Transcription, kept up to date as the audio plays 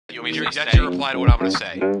You mean that's your reply to what I'm going to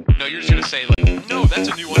say? No, you're just going to say, like, no, that's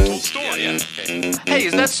a new untold story. Yeah, okay. Hey,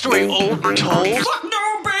 is that story old or told? Fuck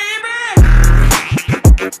no, baby!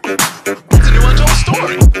 It's a new untold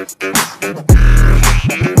story.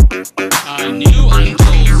 A new untold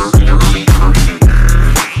story.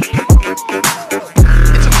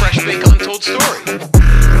 It's a fresh baked untold story.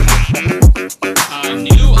 A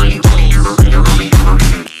new untold story.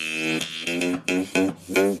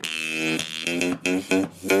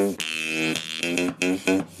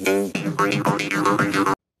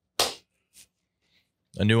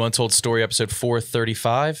 A New Untold Story, episode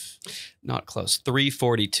 435. Not close.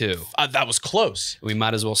 342. That was close. We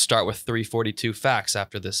might as well start with 342 facts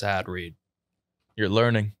after this ad read. You're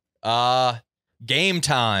learning. Game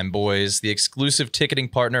Time, boys. The exclusive ticketing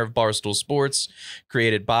partner of Barstool Sports.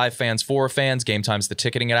 Created by fans for fans. Game Time's the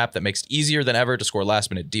ticketing app that makes it easier than ever to score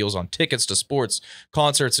last-minute deals on tickets to sports,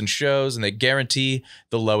 concerts, and shows, and they guarantee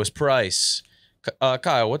the lowest price.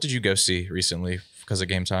 Kyle, what did you go see recently because of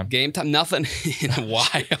Game Time? Game Time, nothing in a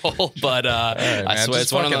while, but Hey, I swear just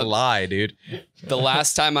it's one of fucking lie, dude. the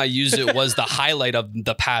last time I used it was the highlight of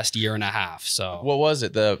the past year and a half. So What was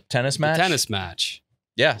it? The tennis match? The tennis match.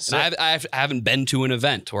 Yeah. And I haven't been to an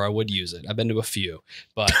event where I would use it. I've been to a few,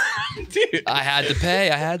 but Dude. I had to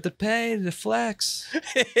pay the flex.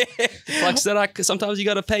 Flex that sometimes you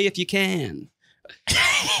got to pay if you can.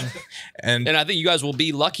 and I think you guys will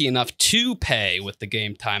be lucky enough to pay with the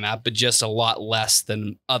Game Time app, but just a lot less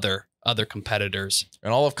than other competitors.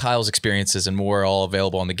 And all of Kyle's experiences and more are all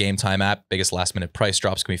available on the Game Time app. Biggest last minute price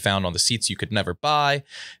drops can be found on the seats you could never buy. It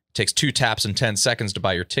takes 2 taps and 10 seconds to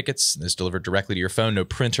buy your tickets. It's delivered directly to your phone. No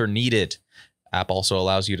printer needed. App also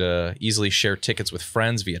allows you to easily share tickets with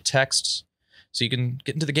friends via text, so you can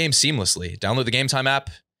get into the game seamlessly. Download the Game Time app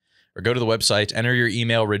or go to the website, enter your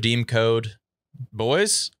email, redeem code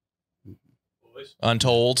Boys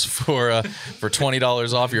Untold for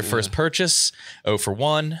 $20 off your first purchase. 0 for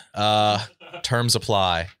 1. Terms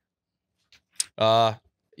apply.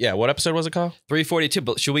 Yeah, what episode was it called? 342.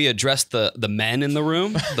 But should we address the men in the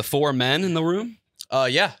room? The 4 men in the room?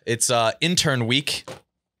 Yeah, it's intern week.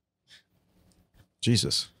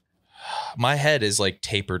 Jesus. My head is like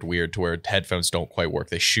tapered weird to where headphones don't quite work.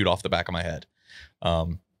 They shoot off the back of my head.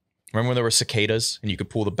 Remember when there were cicadas and you could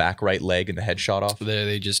pull the back right leg and the head shot off?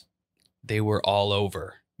 They were all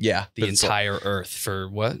over. Yeah. The entire Earth for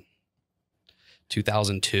what?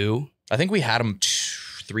 2002? I think we had them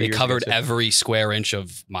 3 years They covered ago. every square inch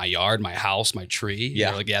of my yard, my house, my tree. Yeah.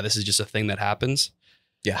 They're like, yeah, this is just a thing that happens.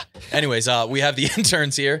 Yeah. Anyways, we have the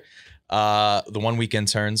interns here. The 1 week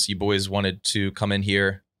interns. You boys wanted to come in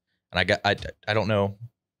here, and I don't know.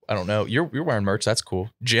 You're wearing merch. That's cool.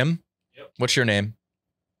 Jim. Yep. What's your name?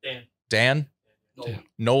 Dan.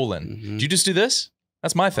 Nolan. Mm-hmm. Did you just do this?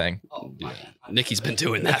 That's my thing. Oh, Yeah. Nikki's been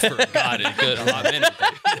doing that for a good hot minute.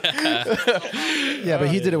 Yeah, but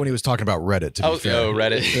he did it when he was talking about Reddit, to be fair. Oh,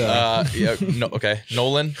 Reddit. Yeah. No, okay.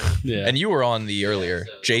 Nolan. Yeah. And you were on the earlier.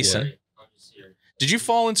 Jason. Did you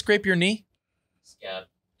fall and scrape your knee? Scab.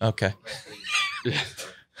 Okay.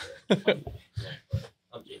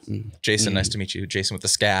 Jason, nice to meet you. Jason with the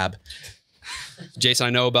scab. Jason, I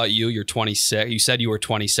know about you. You're 26. You said you were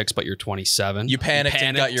 26, but you're 27. You panicked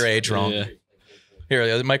and got your age wrong. Yeah.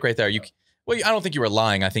 Here, the mic right there. Well, I don't think you were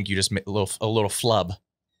lying. I think you just made a little flub.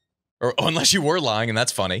 Or unless you were lying, and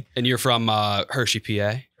that's funny. And you're from Hershey,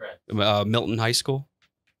 PA? Correct. Milton High School?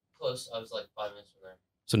 Close. I was like 5 minutes from there.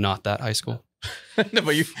 So not that high school? No,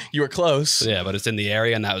 but you were close. Yeah, but it's in the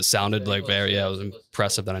area, and that sounded like very, it was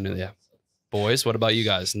impressive that I knew. Yeah. Boys, what about you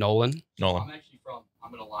guys? Nolan? Nolan. I'm actually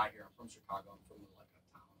I'm going to lie here. I'm from Chicago. I'm from like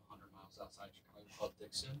a town 100 miles outside Chicago called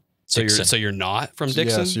Dixon. So you're not from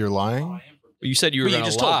Dixon? Yeah, so you're Oh, lying? I am from You said you were But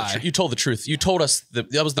going to told lie. you told the truth. You told us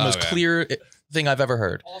that was the most Okay. clear thing I've ever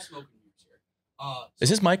heard. all smoking rooms here. Is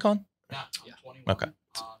his mic on? Yeah, I'm 21. Okay.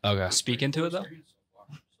 Okay. Speak into it though?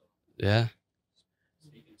 Yeah.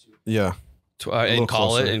 Yeah. In little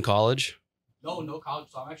college? closer. In college? No college.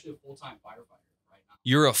 So I'm actually a full-time firefighter right now.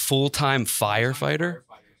 You're a full-time firefighter?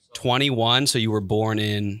 21, so you were born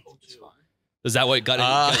in... Is that what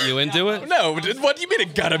got you into it? No, what do you mean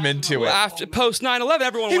it got him into it? After post 9/11,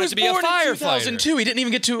 everyone He wanted was to be a born in firefighter. 2002. He didn't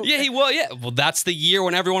even get to. Yeah, he was. Yeah, well, that's the year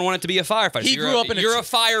when everyone wanted to be a firefighter. He So grew up in a- You're a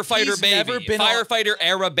firefighter He's baby. never been on- Firefighter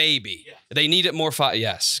era baby. Yeah. They need it more.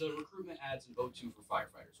 Yes. The recruitment ads in vote 2 for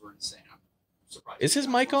firefighters were insane. I'm surprised. Is his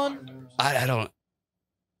mic on? I don't.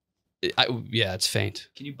 Yeah, it's faint.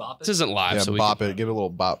 Can you bop it? This isn't live, Yeah, so we bop can, it. Give it a little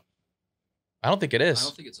bop. I don't think it I is.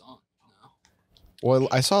 don't think it's on. No. Well,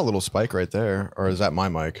 I saw a little spike right there. Or is that my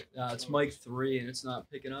mic? It's mic 3 and it's not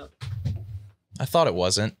picking up. I thought it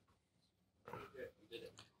wasn't.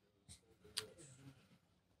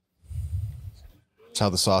 That's how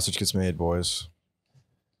the sausage gets made, boys.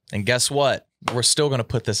 And guess what? We're still going to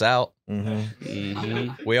put this out.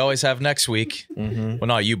 We always have next week. Well,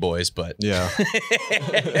 not you boys, but Yeah.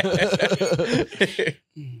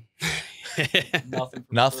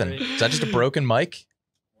 Nothing. Is that just a broken mic?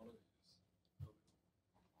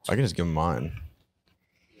 I can just give him mine.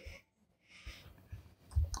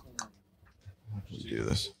 How do we do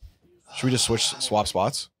this? Should we just swap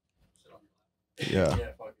spots? Yeah.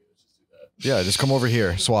 Yeah, just come over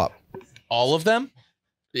here. Swap. All of them?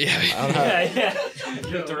 Yeah.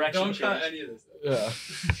 Don't cut any of this. Yeah.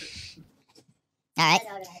 All right.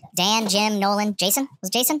 Dan, Jim, Nolan, Jason? Was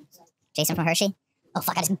it Jason? Jason from Hershey? Oh,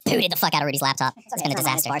 fuck, I just booted the fuck out of Rudy's laptop. It's been a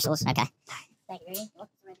disaster. Okay.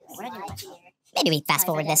 Maybe we fast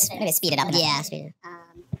forward this. Maybe speed it up. Yeah, speed it up.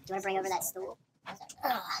 Do you want to bring over that stool?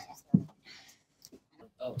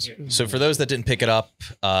 So for those that didn't pick it up,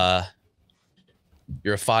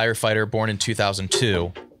 you're a firefighter born in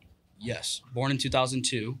 2002. Yes, born in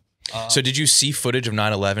 2002. So did you see footage of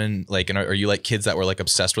 9/11? Like, and are you like kids that were like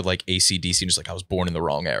obsessed with like AC/DC and just like I was born in the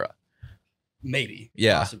wrong era? Maybe.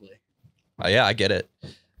 Yeah. Possibly. Yeah, I get it.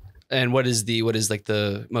 And what is like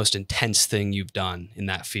the most intense thing you've done in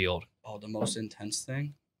that field? Oh, the most intense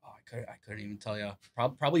thing? Oh, I couldn't even tell you.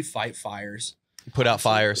 Probably fight fires. Put out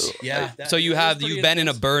fires. Yeah. So you've been in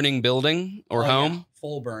a burning building or home? Yeah.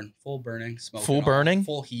 Full burning, smoke. Full burning?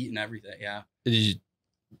 Full heat and everything. Yeah.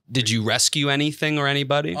 Did you rescue anything or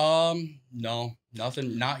anybody? No,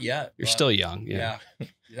 nothing, not yet. You're still young. Yeah.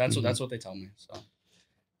 That's what they tell me.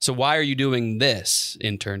 So why are you doing this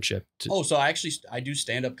internship? So I do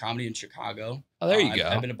stand-up comedy in Chicago. Oh, there you go.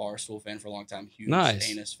 I've been a Barstool fan for a long time. Huge Nice.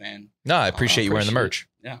 Anus fan. No, I appreciate you wearing the merch.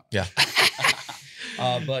 Yeah. Yeah.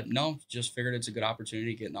 But no, just figured it's a good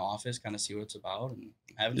opportunity to get in the office, kind of see what it's about, and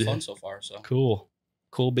having fun so far. So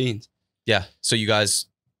Cool beans. Yeah. So you guys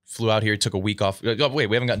flew out here, took a week off. Oh, wait,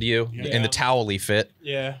 we haven't gotten to you in the towelly fit.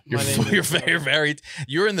 Yeah. You're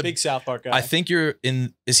you're in the big South Park guy. I think you're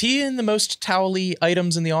in. Is he in the most towelly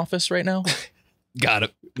items in the office right now? Got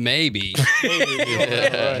it. Maybe. Maybe.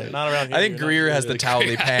 Right. Not around here. I think Greer has the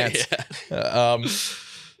towelly pants.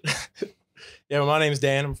 Yeah, well, my name's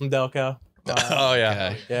Dan. I'm from Delco. Oh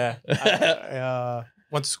yeah. Yeah. I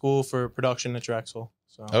went to school for production at Drexel.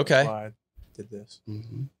 So Okay. that's why I did this.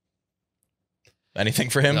 Anything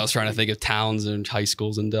for him? I was trying to think of towns and high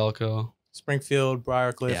schools in Delco. Springfield,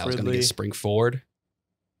 Briarcliff, Yeah, I was going to Ridley. get Springford.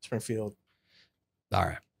 Springfield. All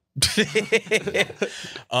right.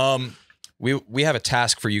 We have a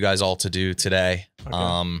task for you guys all to do today.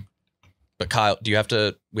 Okay. But Kyle,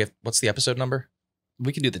 what's the episode number?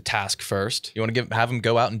 We can do the task first. You want to have him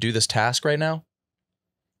go out and do this task right now?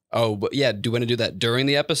 Oh, but yeah, do you want to do that during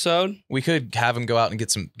the episode? We could have him go out and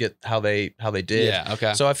get how they did. Yeah,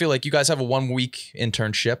 okay. So I feel like you guys have a 1 week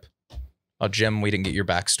internship. Oh, Jim, we didn't get your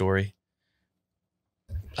backstory.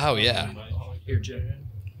 Oh yeah. here, Jim.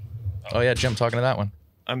 Oh yeah, Jim, talking to that one.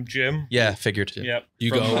 I'm Jim. Yeah, figured. Yep. Do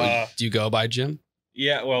you go by Jim?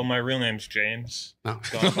 Yeah, well, my real name's James. Oh.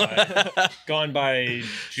 Gone by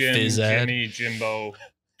Jim, Phys ed. Jimmy, Jimbo,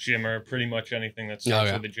 Jimmer, pretty much anything that starts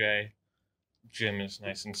Okay. with a J. Jim is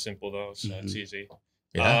nice and simple though, so it's easy.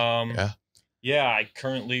 Yeah. Yeah, I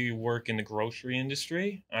currently work in the grocery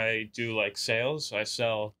industry. I do like sales. I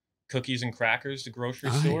sell cookies and crackers to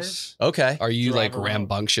grocery stores. Okay. Are you like Drive around.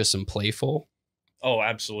 rambunctious and playful? Oh,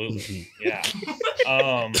 absolutely. Yeah.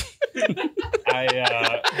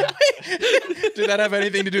 Did that have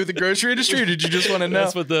anything to do with the grocery industry, or did you just want to know?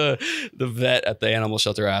 That's what the vet at the animal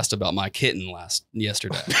shelter asked about my kitten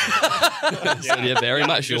yesterday. Yeah, very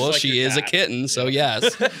much. just Well, like she your is a cat. kitten, so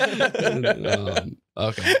yes.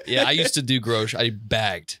 Okay. Yeah, I used to do I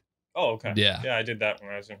bagged. Oh, okay. Yeah. Yeah, I did that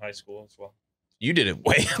when I was in high school as well. You did it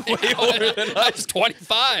way older than I was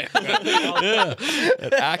 25. Yeah.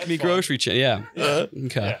 At Acme grocery chain. Yeah.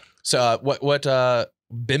 Okay. Yeah. So what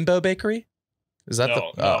Bimbo Bakery? Is that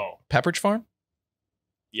No. Pepperidge Farm?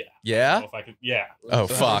 Yeah. I Yeah? don't know if I could, yeah. Oh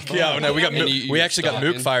fuck. Yeah, no, we got And Mook, you we actually got stalking?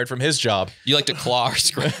 Mook fired from his job. You like to claw or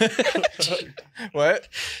scratch? What?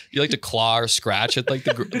 You like to claw or scratch at like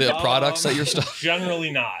the products that you're stuff?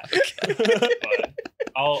 Generally not. But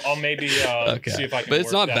I'll maybe see if I can. But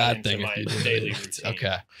it's work not a that bad into thing my if you do daily it. routine.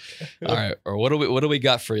 Okay. All right. Or what do we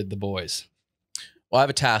got for the boys? Well, I have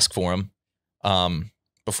a task for him.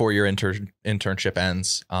 Before your internship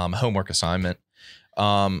ends, homework assignment.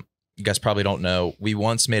 You guys probably don't know. We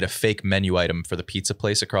once made a fake menu item for the pizza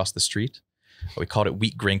place across the street. We called it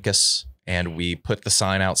Wheat Grinkus, and we put the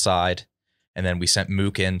sign outside, and then we sent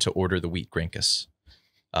Mook in to order the Wheat Grinkus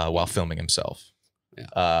while filming himself.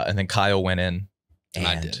 Yeah. And then Kyle went in And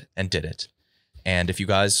I did. and did it. And if you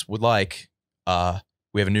guys would like,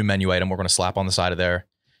 we have a new menu item we're going to slap on the side of there.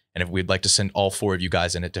 And if we'd like to send all 4 of you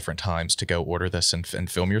guys in at different times to go order this and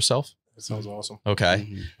film yourself. That sounds awesome.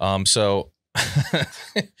 Okay. So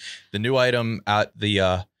the new item at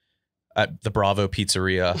the Bravo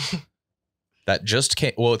Pizzeria that just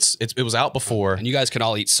came. Well, it was out before. And you guys can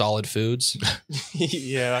all eat solid foods.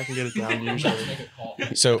 Yeah, I can get it down usually.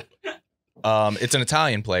 So it's an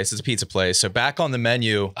Italian place. It's a pizza place. So back on the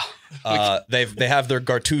menu, they have their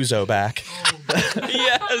Gartuzzo back.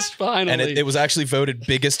 Yes, finally. And it was actually voted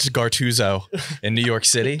biggest Gartuzzo in New York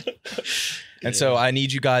City. And so I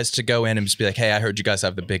need you guys to go in and just be like, hey, I heard you guys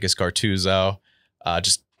have the biggest Gartuzzo.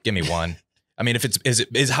 Just give me one. I mean, if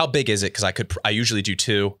is how big is it? Because I usually do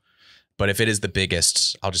 2, but if it is the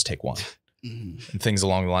biggest, I'll just take 1. And things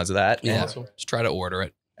along the lines of that. Yeah, And, just try to order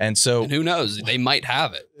it. and so, And who knows? They might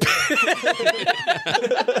have it.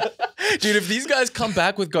 dude, if these guys come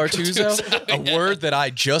back with Gartuzzo, a word that I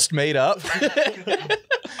just made up,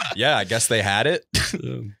 yeah, I guess they had it.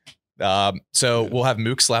 So we'll have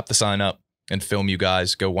Mook slap the sign up and film you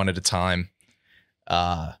guys go one at a time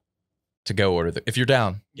to go order if you're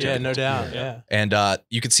down. Yeah, no doubt. Yeah. And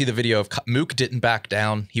you can see the video of Mook didn't back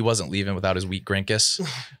down. He wasn't leaving without his wheat grinkus.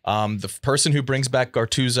 The person who brings back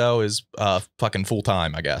Gartuzzo is fucking full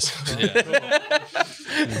time, I guess.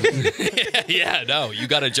 Yeah, no, you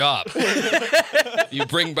got a job. You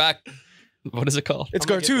bring back, what is it called? It's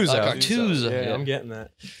Gartuzzo. Gartuzzo. Yeah, I'm getting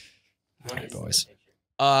that. All right, boys.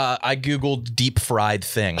 I googled deep fried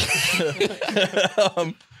thing.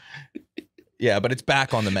 Yeah, but it's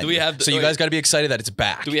back on the menu. Do we have so you guys got to be excited that it's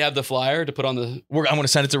back. Do we have the flyer to put on the? I'm going to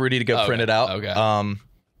send it to Rudy to go print it out. Okay.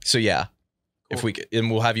 So yeah, if we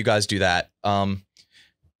and we'll have you guys do that.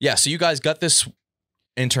 Yeah. So you guys got this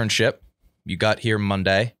internship. You got here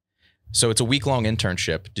Monday. So it's a week-long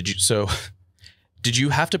internship. Did you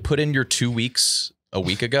have to put in your 2 weeks a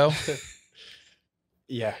week ago?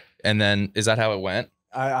 Yeah. And then is that how it went?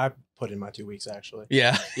 I put in my 2 weeks actually.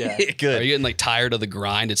 Yeah. Yeah. Good. Are you getting like tired of the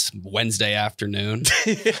grind? It's Wednesday afternoon.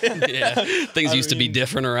 Yeah. Things used to be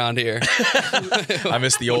different around here. I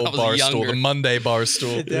miss the When old I was bar stool, younger. the Monday bar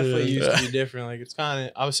stool. It definitely used to be different. Like it's kind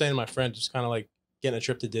of. I was saying to my friend, just kind of like getting a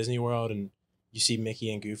trip to Disney World, and you see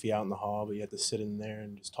Mickey and Goofy out in the hall, but you have to sit in there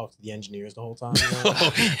and just talk to the engineers the whole time. You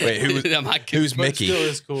know? Wait, who's But Mickey? Still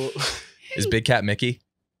is cool. Is Big Cat Mickey?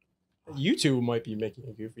 You two might be Mickey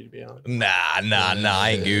and Goofy, to be honest. Nah, I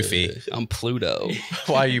ain't Goofy. I'm Pluto.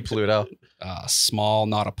 Why are you Pluto? Small,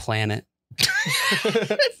 not a planet.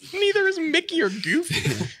 Neither is Mickey or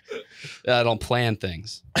Goofy. I don't plan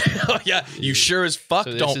things. Oh, yeah, you sure as fuck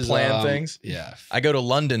So this don't is, plan things. Yeah. I go to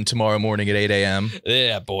London tomorrow morning at 8 a.m.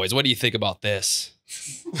 Yeah, boys. What do you think about this?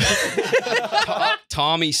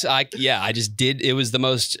 Tommy, I just did. It was the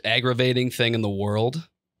most aggravating thing in the world.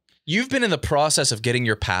 You've been in the process of getting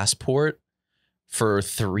your passport for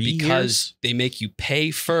 3 years? Because they make you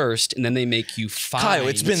pay first and then they make you fine. Kyle,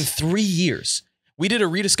 it's been 3 years. We did a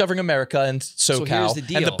Rediscovering America in SoCal, here's the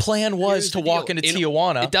deal. and the plan was Here's to the walk deal. into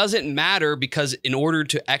Tijuana. It doesn't matter because in order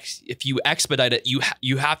to if you expedite it,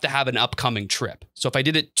 you have to have an upcoming trip. So if I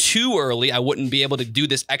did it too early, I wouldn't be able to do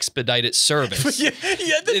this expedited service. You had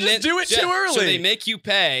to just do it too early. So they make you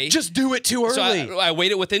pay. Just do it too early. So I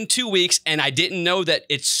waited within 2 weeks, and I didn't know that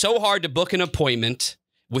it's so hard to book an appointment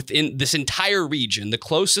within this entire region. The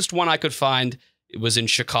closest one I could find was in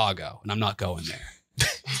Chicago, and I'm not going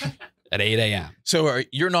there. At 8 a.m. So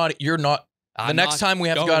you're not. The next time we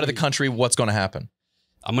have to go out of the country, what's going to happen?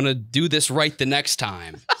 I'm going to do this right the next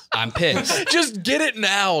time. I'm pissed. Just get it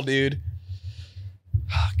now, dude.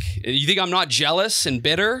 You think I'm not jealous and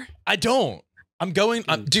bitter? I don't.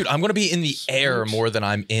 Dude, I'm going to be in the air more than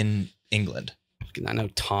I'm in England. I know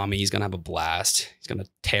Tommy's going to have a blast. He's going to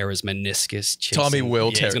tear his meniscus. Tommy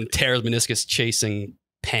will tear. He's going to tear his meniscus chasing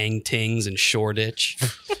Pang-Tings and Shoreditch.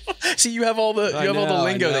 See, you have all the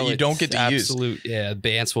lingo that you don't get to use. Yeah,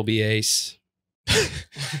 Bance will be ace.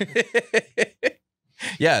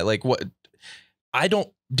 Yeah, like what?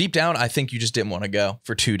 Deep down, I think you just didn't want to go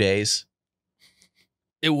for 2 days.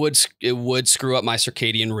 It would screw up my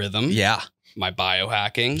circadian rhythm. Yeah. My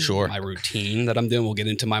biohacking. Sure. My routine that I'm doing. We'll get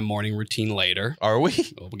into my morning routine later. Are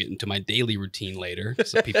we? We'll get into my daily routine later.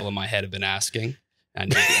 Some people in my head have been asking. I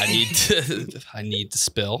need to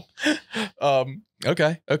spill.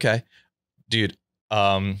 Okay. Dude,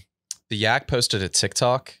 the Yak posted a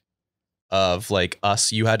TikTok of like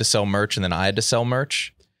us. You had to sell merch and then I had to sell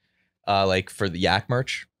merch. Like for the Yak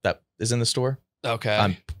merch that is in the store. Okay.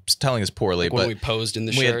 I'm telling this poorly, like when but we posed in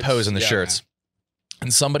the we shirts. had posed in the shirts.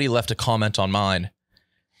 And somebody left a comment on mine.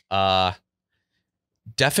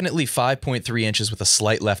 Definitely 5.3 inches with a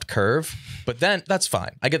slight left curve, but then that's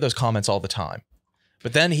fine. I get those comments all the time.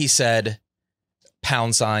 But then he said, #.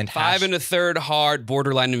 5 1/3 hard,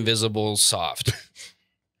 borderline invisible, soft.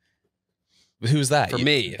 Who's that? For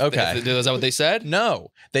me. Okay. Is that what they said?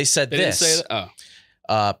 No, they said They this. didn't say that?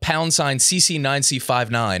 Oh.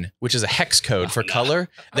 #CC9C59, which is a hex code for color.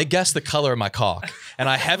 They guessed the color of my cock, and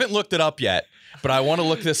I haven't looked it up yet, but I want to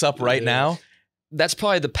look this up right now. That's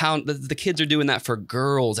probably the kids are doing that for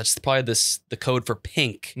girls. That's probably the code for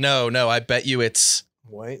pink. No, I bet you it's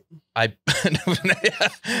White. Have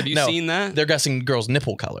you seen that? They're guessing girls'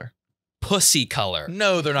 nipple color. Pussy color.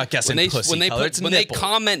 No, they're not guessing pussy color. It's when nipple. they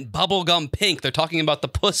comment bubblegum pink, they're talking about the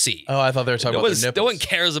pussy. Oh, I thought they were talking about their nipples. No one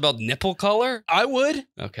cares about nipple color. I would.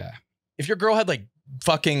 Okay. If your girl had like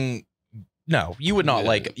fucking no, you would not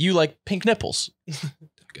like pink nipples.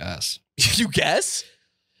 Guess. You guess?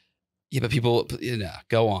 Yeah, but people,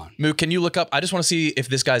 go on. Mook, can you look up? I just want to see if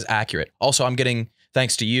this guy's accurate. Also, I'm getting,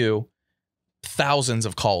 thanks to you, thousands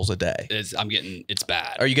of calls a day. It's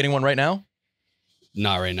bad. Are you getting one right now?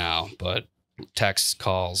 Not right now, but text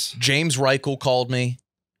calls. James Reichel called me.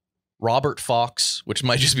 Robert Fox, which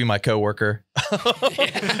might just be my coworker.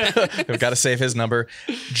 I've got to save his number.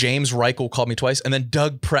 James Reichel called me twice. And then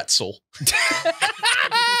Doug Pretzel.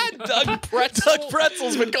 Doug Pretzel. Doug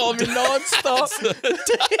Pretzel's been calling me nonstop.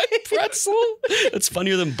 Doug Pretzel? That's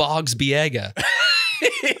funnier than Boggs Biega.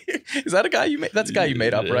 Is that a guy you made? That's a guy you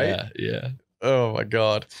made up, right? Yeah. Oh my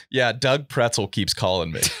God. Yeah, Doug Pretzel keeps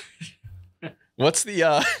calling me. What's the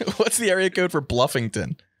area code for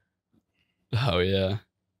Bluffington? Oh yeah.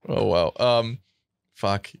 Oh wow.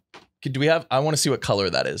 Fuck. Do we have? I want to see what color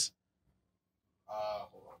that is.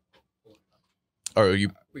 Or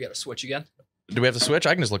you? We got to switch again. Do we have to switch?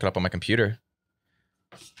 I can just look it up on my computer.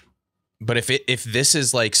 But if this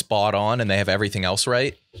is like spot on and they have everything else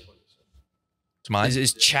right, it's mine.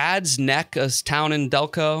 Is Chad's Neck a town in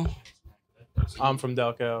Delco? I'm from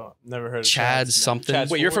Delco. Never heard of Chad's something.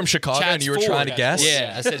 Chad's Wait, you're from Chicago and you were trying to guess?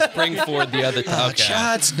 Yeah, I said Springford the other time. Okay.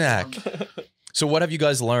 Chad's Neck. So what have you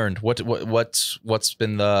guys learned? What's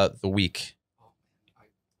been the week?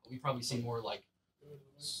 We probably see more like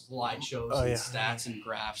slideshows Oh, yeah. and stats and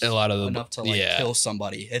graphs. A lot of them, enough to like yeah. kill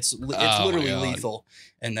somebody. It's my literally God. lethal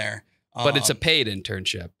in there. But it's a paid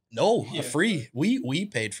internship. no free. We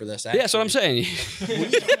paid for this. Yeah, that's what I'm saying.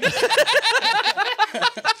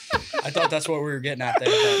 I thought that's what we were getting at there.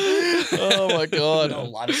 Oh my God. A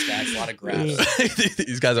lot of stats, a lot of graphs.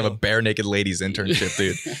 These guys have a bare naked ladies internship,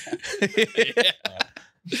 dude.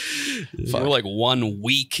 We're like 1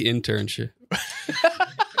 week internship.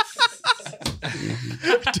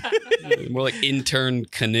 More like intern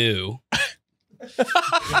canoe.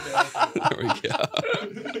 There we go.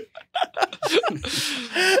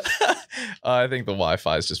 I think the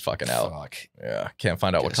Wi-Fi is just fucking out. Fuck. Yeah, can't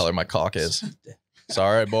find out what color my cock is.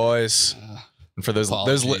 Sorry, boys. And for those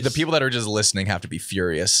Apologies. the people that are just listening have to be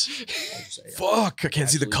furious. Fuck, I can't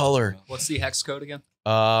see the color. What's the hex code again?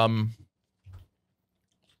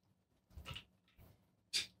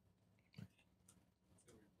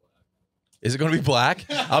 Is it going to be black?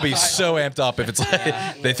 I'll be so amped up if it's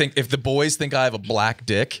like if the boys think I have a black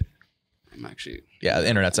dick. I'm actually Yeah, the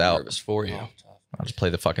internet's out. nervous for you. I'll just play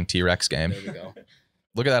the fucking T-Rex game. There we go.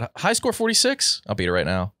 Look at that high score 46. I'll beat it right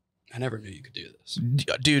now. I never knew you could do this.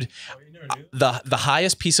 Dude, the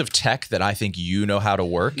highest piece of tech that I think you know how to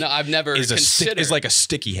work No, I've never is considered. like a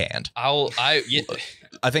sticky hand. I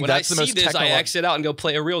I think when that's I the see most this, I technological. exit out and go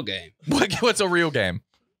play a real game. What's a real game?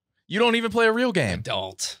 You don't even play a real I game.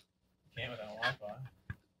 don't.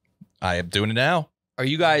 I am doing it now. Are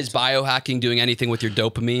you guys biohacking, doing anything with your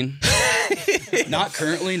dopamine? Not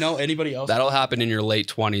currently. No. Anybody else? That'll happen in your late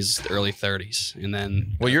 20s, early 30s, and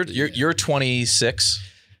then. Well, you're 26.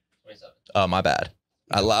 27. Oh, my bad.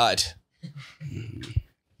 I lied.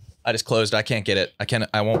 I just closed. I can't get it.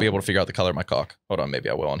 I won't be able to figure out the color of my cock. Hold on, maybe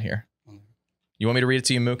I will on here. You want me to read it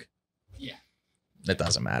to you, Mook? Yeah. It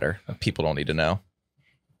doesn't matter. People don't need to know.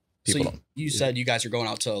 People So don't. you said you guys are going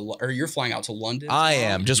out to, or you're flying out to London. I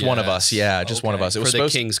tomorrow? am just one of us. Yes. Yeah, just one of Okay. us. It For was the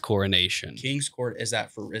supposed. king's coronation. King's Court. Is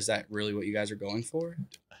that really what you guys are going for?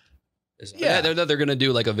 Is that- Yeah, they're gonna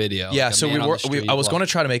do like a video. Yeah, like a so man on the street I was going to walk-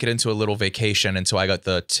 try to make it into a little vacation until I got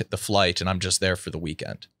the flight, and I'm just there for the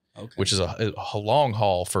weekend, Okay. which is a long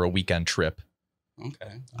haul for a weekend trip.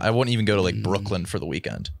 Okay. I wouldn't even go to like Brooklyn for the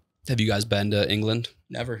weekend. Have you guys been to England?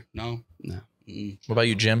 Never. No. No. Mm. What about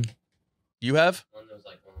you, Jim? You have? London was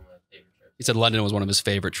like one of my favorite trips. He said London was one of his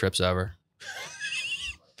favorite trips ever.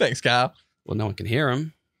 Thanks, Kyle. Well, no one can hear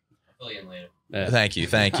him. I'll fill you in later. Yeah. Thank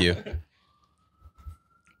you.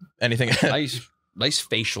 Anything? nice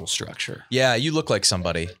facial structure. Yeah, you look like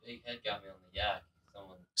somebody. The big head got me on the yak.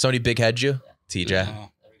 Somebody big head you? TJ. No. Never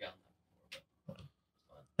got on that before,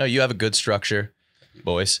 but No, you have a good structure.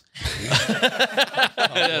 boys.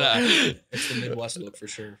 It's the Midwest look for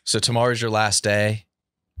sure. So tomorrow's your last day.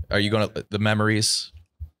 Are you going to, the memories?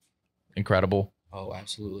 Incredible. Oh,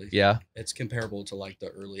 absolutely. Yeah. It's comparable to like the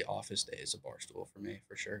early office days of Barstool for me,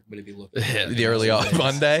 for sure. But if you look The early off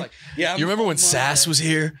Monday. Like, yeah. You remember when Sass was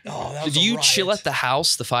here? Oh, that was Do a you riot. chill at the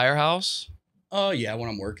house, the firehouse? Oh, yeah, when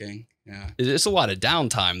I'm working. Yeah. It's a lot of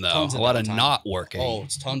downtime, though. Tons of A lot of downtime. not working. Oh,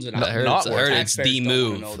 it's tons of I heard, not I heard working. it's Taxpayers the don't wanna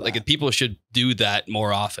move. know Like that. people should do that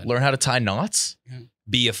more often. Learn how to tie knots?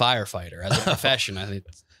 Be a firefighter as a profession. I think.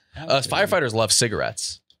 Firefighters love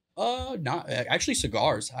cigarettes. Not actually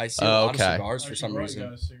cigars. I see a Oh, lot okay. of cigars for some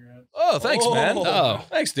reason. Oh, thanks, man. Oh.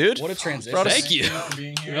 Thanks, dude. What a transition. Brought us- Thank you.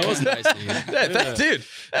 That was nice. Dude.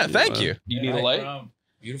 Yeah, thank you. You need a light?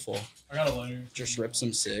 Beautiful. I got a lighter. Just rip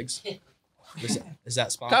some cigs. Is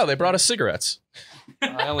that sponsored? Kyle, they brought us cigarettes.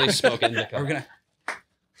 I only smoke indica. We're gonna.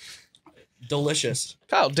 Delicious.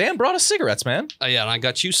 Kyle, Dan brought us cigarettes, man. Oh yeah, and I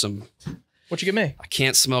got you some. What'd you give me? I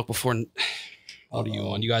can't smoke before. What do you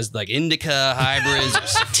want? You guys like indica, hybrids, or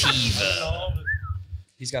sativa?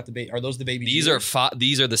 He's got the baby. Are those the baby? These Jews? are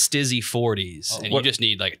these are the Stizzy 40s, and What- you just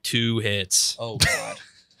need like 2 hits. Oh God.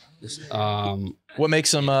 This, What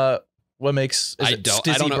makes them? What makes? Is I it don't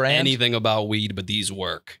Stizzy know brand? anything about weed, but these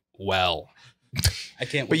work well. I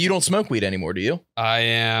can't. But you don't smoke weed anymore, do you? I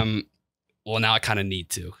am. Well, now I kind of need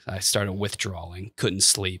to. I started withdrawing, couldn't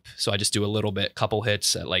sleep, so I just do a little bit, couple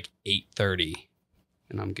hits at like 8:30,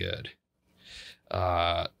 and I'm good.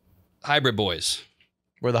 Hybrid boys.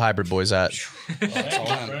 Where the hybrid boys at? That's all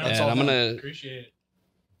I'm- that's And all I'm gonna. Appreciate it.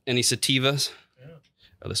 Any sativas? Yeah.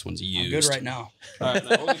 Oh, this one's I'm used. good right now. All right, now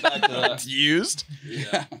we'll get back to that. It's used.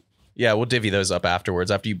 Yeah. Yeah, we'll divvy those up afterwards.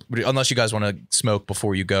 After you, unless you guys want to smoke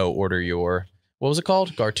before you go, order your what was it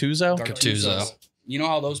called? Gartuzzo. Gartuzzo. You know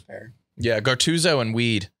how those pair? Yeah, Gartuzzo and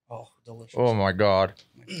weed. Oh, delicious. Oh my god.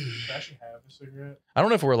 Do you actually have a cigarette? I don't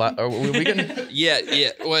know if we're allowed. Are we can. Yeah.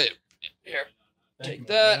 Wait. Here. Thank Take you,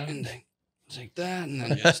 that man. and then take that and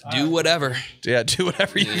then just do whatever. Yeah, do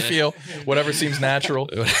whatever you Yeah. feel, whatever seems natural.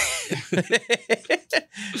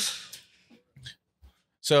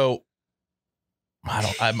 So,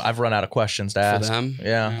 I've run out of questions to For ask. them.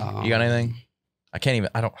 Yeah, you got anything? I can't even.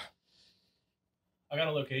 I don't. I got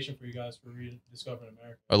a location for you guys for Rediscovering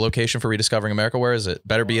America. A location for Rediscovering America. Where is it?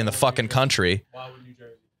 Better be in the fucking country. Wildwood, New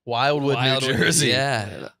Jersey. Wildwood, New Jersey.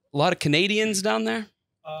 Yeah. A lot of Canadians down there.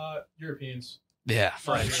 Europeans. Yeah.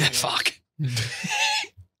 Right. Fuck.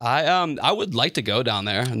 I would like to go down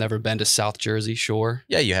there. I've never been to South Jersey Shore.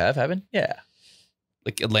 Yeah, you have, haven't? Yeah,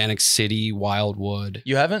 Like Atlantic City, Wildwood.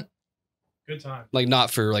 you haven't. Good time. Like not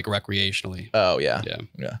for like recreationally. Oh yeah,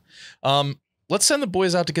 Yeah. Let's send the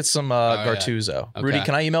boys out to get some yeah. Gartuzzo. Okay. Rudy,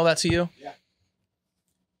 can I email that to you? Yeah.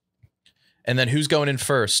 And then who's going in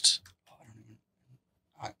first?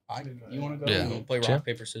 You want to go? Yeah. We'll play rock, Sure.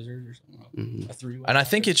 paper, scissors or something. Mhm. A 3-way. And I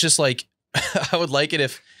think it's just like I would like it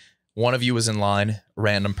if one of you was in line,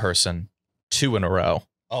 random person, 2 in a row.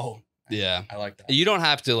 Oh, Yeah. I like that. You don't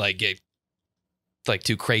have to like get like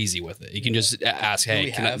too crazy with it. You can just ask, Do "Hey,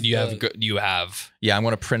 we can I, have do you have the- do you have?" Yeah, I'm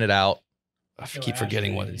gonna print it out. I keep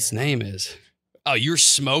forgetting what his name is. Oh, you're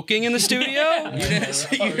smoking in the studio? You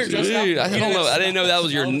didn't- you were just Dude, not- I don't know. I didn't know that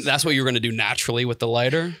was your. That's what you were gonna do naturally with the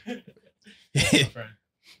lighter. My friend.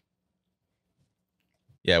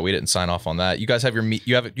 Yeah, we didn't sign off on that. You guys have your meet.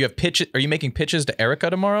 You have pitch. Are you making pitches to Erica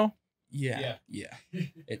tomorrow? Yeah.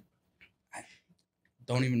 I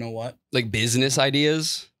don't even know what. Like business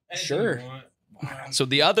ideas. Sure. Anything you want. So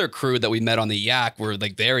the other crew that we met on the Yak were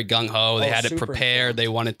like very gung ho. They Oh, had it super prepared. informed. They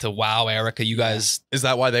wanted to wow Erica. You guys, Is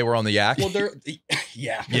that why they were on the Yak? Well, they're yeah.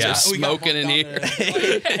 Yeah. We got Smoking in hooked on here.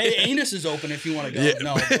 the- hey, anus is open if you want to go. Yeah.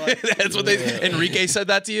 No, but That's what they. Enrique said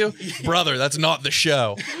that to you, brother. That's not the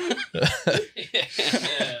show.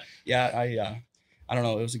 yeah, I don't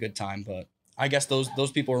know. It was a good time, but I guess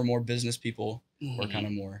those people were more business people. Were kind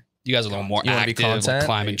of more. you guys are a little more You wanna be active, like content?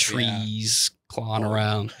 climbing Yeah. trees, clawing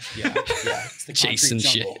around. Yeah. It's the Chasing concrete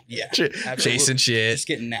shit. jungle. Yeah. Chasing absolutely. shit. Just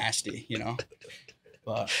getting nasty, you know.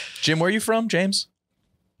 But Jim, where are you from, James?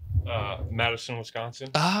 Madison, Wisconsin.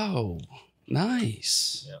 Oh,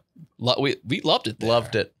 nice. Yeah. We loved it there.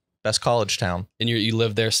 Loved it. Best college town. And you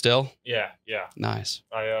live there still? Yeah. Nice.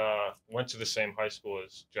 I went to the same high school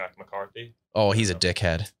as Jack McCarthy. Oh, he's a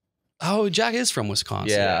dickhead. Oh, Jack is from Wisconsin.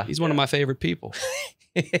 Yeah. He's one of my favorite people.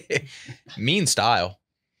 Mean style.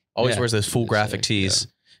 Always Yeah. wears those full Yes, graphic yeah. tees,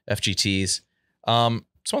 FGTs.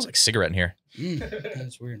 Smells like cigarette in here.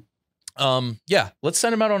 that's weird. Yeah, let's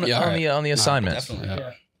send him out on Yeah, all right. on the assignment. Definitely.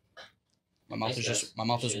 Yeah. My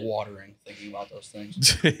mouth is watering thinking about those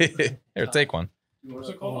things. Here, take one. What's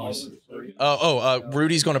it called?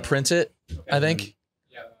 Rudy's going to print it, I think.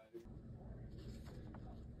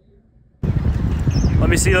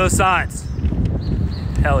 me see those signs.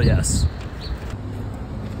 Hell yes.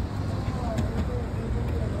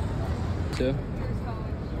 Two.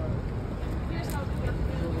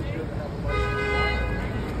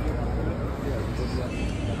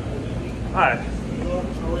 Hi.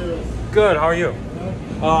 Good, how are you?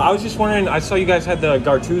 I was just wondering, I saw you guys had the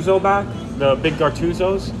Gartuzzo back, the big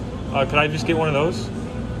Gartuzzos. Could I just get one of those?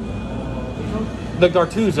 The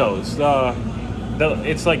Gartuzzos.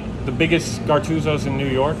 It's like the biggest Gartuzzos in New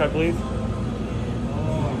York, I believe.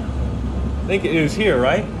 I think it was here,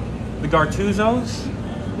 right? The Gartuzzos?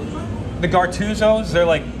 The Gartuzzos, they're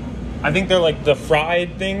like, I think they're like the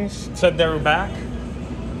fried things, said they were back.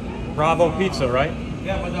 Bravo Pizza, right?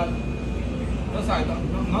 Yeah, but those are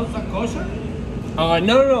not kosher?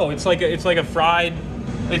 No. It's like a fried.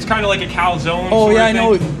 It's kind of like a calzone. Oh sort yeah, I of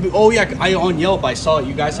know. thing. Oh yeah, on Yelp I saw it.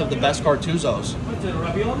 You guys have the best Gartuzzos. What's the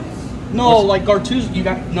raviolis? No, like Gartuzzo. You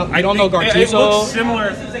got no. I don't know think Gartuzzo. It looks similar.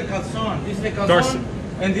 This is the calzone. This is the calzone.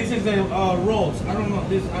 And this is the rolls. I don't know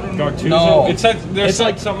this. I don't know. Gartuzzo. No. It said there's It's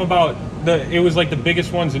like something about it was like the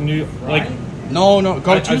biggest ones in New York. Like no,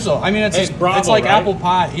 Gartuzzo. I mean, it's Bravo, it's like right? apple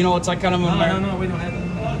pie. You know, it's like kind of No, we don't have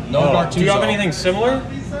that. No Gartuzzo. Do you have anything similar?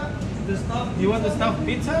 The stuff. You want the stuffed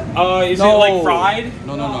pizza? Is it like fried?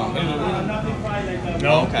 No. Nothing fried like that.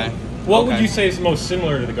 No. Okay. What would you say is most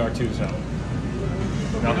similar to the Gartuzzo?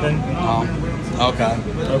 Nothing. No. Okay.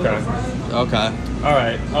 Okay. All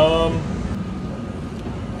right.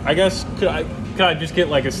 I guess could I just get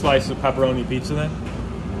like a slice of pepperoni pizza then?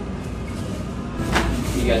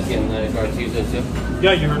 You guys getting the Gartuzzo too?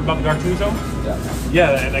 Yeah, you heard about the Gartuzzo? Yeah.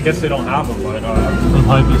 Yeah, and I guess they don't have them, but The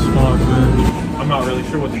hype is fuck, man. I'm not really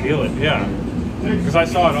sure what the deal is. Yeah, because I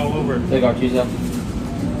saw it all over. The Gartuzzo.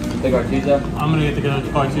 The Gartuzzo. I'm gonna get the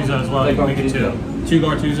Gartuzzo as well. The You can make it Gartuzzo. two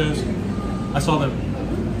Gartuzzos. I saw them.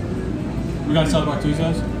 You guys sell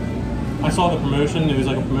Gartuzzos? I saw the promotion. It was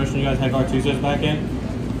like a promotion. You guys had Gartuzzos back in.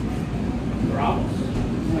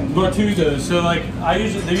 Gartuzzos. So like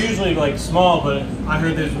they're usually like small, but I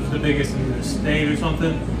heard this was the biggest in the state or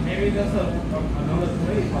something. Maybe that's another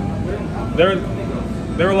place.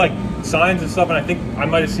 There were like signs and stuff, and I think I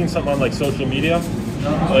might have seen something on like social media.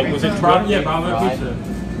 Like was it Bravo? Yeah, Bravo Pizza.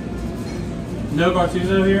 No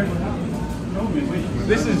Gartuzzo here.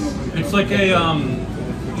 This is. It's like a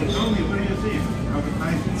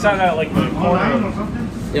It's at like the corner.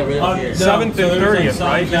 Yeah, right here. 7th and 30th,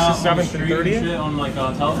 right? This is 7th and 30th? Shit on like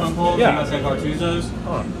telephone poles. Yeah. You guys have Gartuzzos.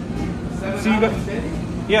 Huh. See,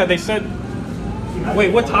 yeah, they said.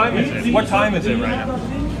 Wait, what time is it? What time is it right now?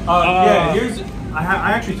 Yeah, here's.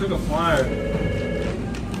 I actually took a flyer.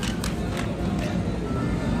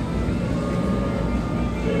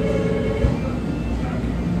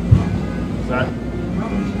 Is that?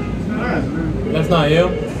 That's not you.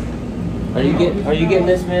 Are you getting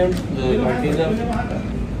this, man? The Gartuzzo?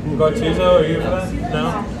 Gartuzzo, are you for that?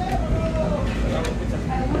 No.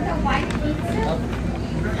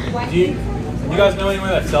 Do you guys know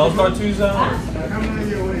anywhere that sells Gartuzzo?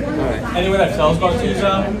 Anywhere that sells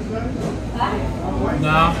Gartuzzo?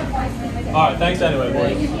 No. All right, thanks anyway,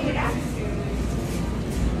 boys.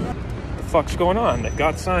 What the fuck's going on? They've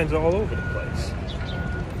got signs all over the place.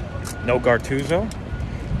 No Gartuzzo?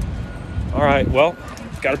 All right, well,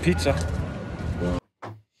 got a pizza.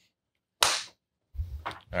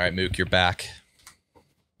 All right, Mook, you're back.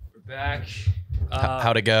 We're back.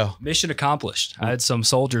 How'd it go? Mission accomplished. I had some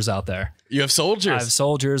soldiers out there. You have soldiers? I have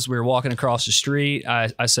soldiers. We were walking across the street.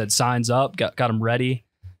 I said signs up, got them ready.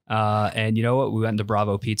 And you know what? We went to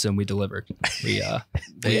Bravo Pizza and we delivered.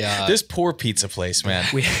 This poor pizza place, man.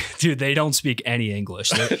 Dude, they don't speak any English.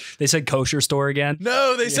 They said kosher store again.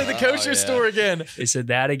 No, they said the kosher store again. They said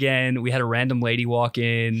that again. We had a random lady walk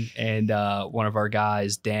in, and one of our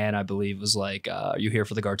guys, Dan, I believe, was like, "Are you here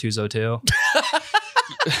for the Gartuzzo too?"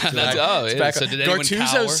 So did anyone Gartuzzo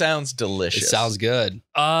cower? sounds delicious. It sounds good.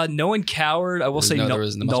 No one cowered. I will say there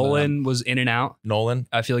must have been Nolan was in and out. Nolan?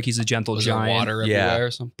 I feel like he's a gentle Was there giant. water everywhere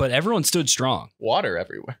or something? But everyone stood strong. Water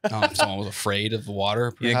everywhere. Oh, someone was afraid of the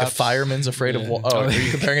water. You think the perhaps? fireman's afraid of water? Oh, are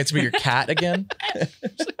you comparing it to your cat again?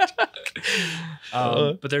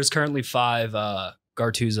 But there's currently 5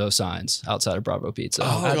 Gartuzzo signs outside of Bravo Pizza. Oh,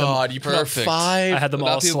 I had them- God. You put up 5? I had them all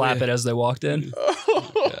Without people- slap it as they walked in.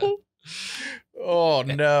 Oh,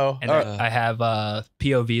 no. And I have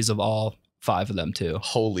POVs of all 5 of them too.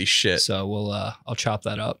 Holy shit. So we'll I'll chop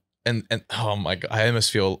that up. And oh my God, I almost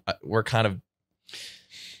feel we're kind of,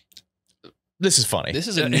 this is funny. This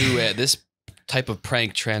is a new, this type of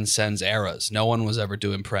prank transcends eras. No one was ever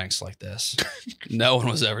doing pranks like this. No one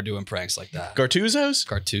was ever doing pranks like that. Gartuzzos?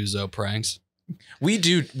 Gartuzzo pranks.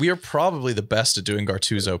 We are probably the best at doing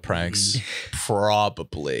Gartuzzo pranks.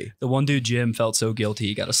 Probably. The one dude, Jim, felt so guilty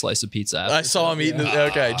he got a slice of pizza after. I saw him eating.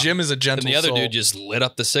 Okay, Jim is a gentle And the other soul. dude just lit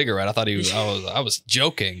up the cigarette. I thought he was. I was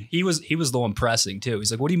joking. He was the one pressing too.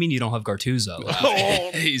 He's like, "What do you mean you don't have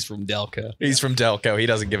Gartuzzo?" He's from Delco. He's from Delco. He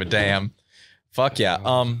doesn't give a damn. Fuck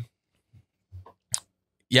yeah.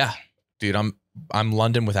 Yeah, dude. I'm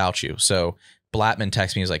London without you. So Blattman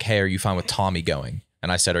texted me. He's like, "Hey, are you fine with Tommy going?"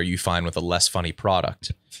 And I said, "Are you fine with a less funny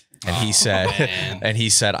product?" And he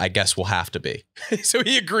said, "I guess we'll have to be." So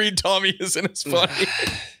he agreed Tommy isn't as funny.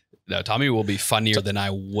 No, Tommy will be funnier than I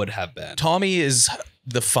would have been. Tommy is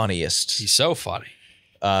the funniest. He's so funny.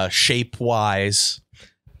 Shape wise.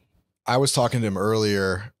 I was talking to him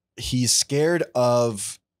earlier. He's scared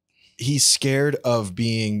of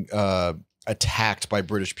being attacked by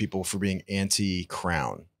British people for being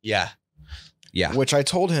anti-crown. Yeah. Yeah. Which I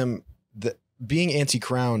told him that being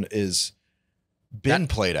anti-crown is been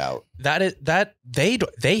played out.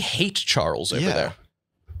 They hate Charles over there.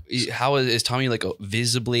 How is Tommy like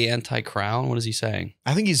visibly anti-crown? What is he saying?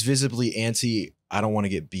 I think he's visibly anti. I don't want to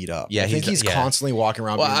get beat up. Yeah, I think he's constantly walking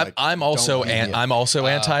around. Well, being like, I'm also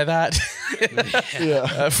anti that.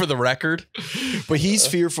 Yeah, for the record. But he's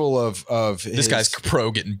fearful of this guy's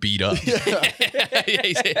pro getting beat up. I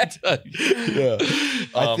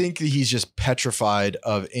think that he's just petrified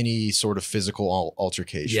of any sort of physical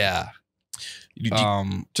altercation. Yeah.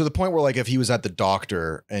 To the point where, like, if he was at the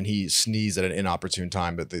doctor and he sneezed at an inopportune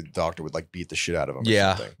time, that the doctor would like beat the shit out of him.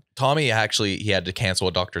 Yeah. Or something. Tommy he had to cancel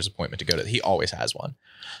a doctor's appointment to go to. He always has one.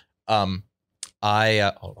 Hold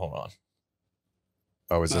on.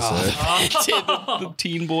 Oh, is this it? The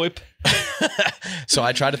teen boy. So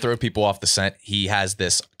I try to throw people off the scent. He has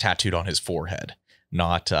this tattooed on his forehead,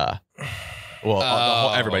 not.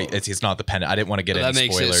 Everybody. It's not the pendant. I didn't want to get into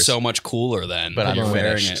spoilers. That makes it so much cooler then. But I'm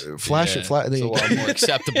wearing finished. it. Flash it. It's a lot more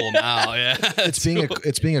acceptable now. Yeah,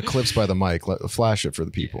 it's being eclipsed by the mic. Flash it for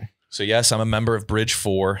the people. So yes, I'm a member of Bridge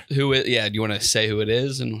 4. Who? Yeah. Do you want to say who it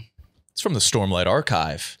is? And it's from the Stormlight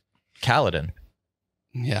Archive, Kaladin.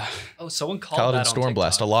 Yeah. Oh, someone called Kaladin that on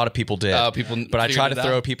Stormblast. TikTok. A lot of people did. But I try to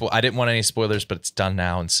throw people. I didn't want any spoilers, but it's done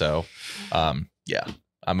now, and so, yeah.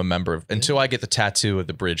 I'm a member of. Until I get the tattoo of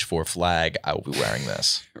the Bridge 4 flag, I will be wearing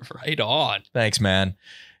this. Right on. Thanks, man.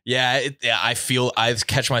 Yeah, I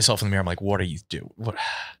catch myself in the mirror. I'm like, what are you doing? What?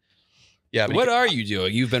 Yeah. What are you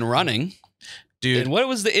doing? You've been running. Dude. And what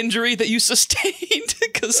was the injury that you sustained?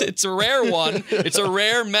 Because it's a rare one. It's a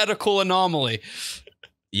rare medical anomaly.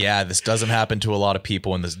 Yeah, this doesn't happen to a lot of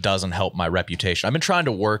people, and this doesn't help my reputation. I've been trying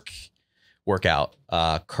to work out,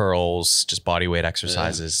 curls, just body weight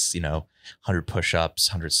exercises, 100 push-ups,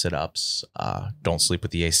 100 sit-ups. Don't sleep with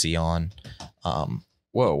the AC on.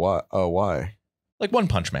 Whoa, why? Oh, why? Like One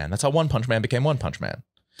Punch Man. That's how One Punch Man became One Punch Man.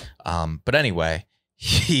 But anyway,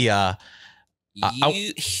 he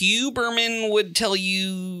Huberman would tell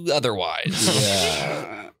you otherwise.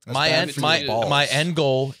 Yeah. My end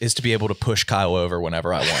goal is to be able to push Kyle over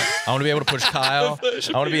whenever I want. I want to be able to push Kyle.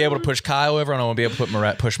 I want to be able to push Kyle over, and I want to be able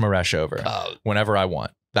to push Maresh over whenever I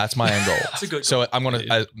want. That's my end goal. That's a good so I'm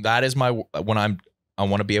gonna. That is my I want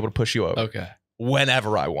to be able to push you over. Okay.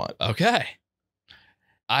 Whenever I want. Okay.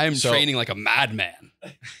 I'm training like a madman.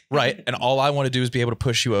 Right, and all I want to do is be able to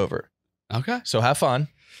push you over. Okay. So have fun.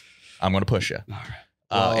 I'm going to push you.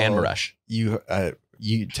 All right. And Maresh.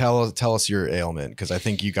 You tell us your ailment, because I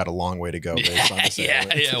think you got a long way to go. Based on this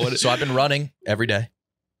ailment. So I've been running every day.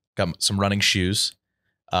 Got some running shoes.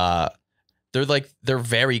 They're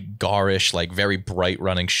very garish, like very bright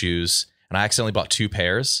running shoes. And I accidentally bought 2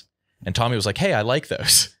 pairs. And Tommy was like, "Hey, I like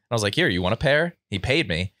those." And I was like, "Here, you want a pair?" He paid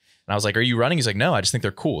me. And I was like, "Are you running?" He's like, "No, I just think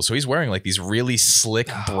they're cool." So he's wearing like these really slick,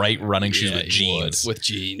 bright running shoes with jeans. With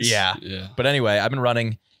jeans. Yeah. But anyway, I've been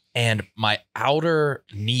running, and my outer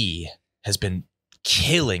knee has been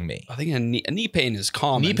killing me. I think a knee pain is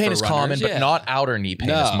common. Knee pain is common, but yeah. not outer knee pain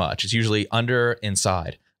as much. It's usually under,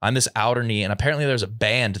 inside. I'm this outer knee, and apparently there's a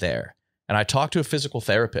band there. And I talked to a physical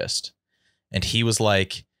therapist, and he was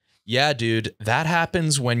like, "Yeah, dude, that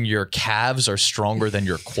happens when your calves are stronger than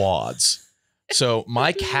your quads." So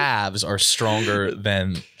my calves are stronger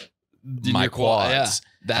than my quads.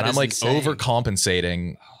 Yeah, and I'm like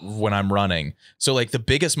overcompensating when I'm running. So like the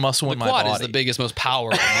biggest muscle in my body is the biggest, most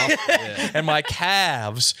powerful muscle. Yeah. And my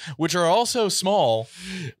calves, which are also small,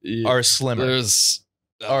 are slimmer.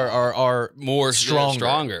 Are more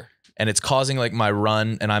stronger. And it's causing like my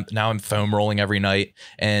run, and I'm foam rolling every night.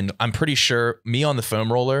 And I'm pretty sure me on the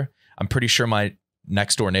foam roller, I'm pretty sure my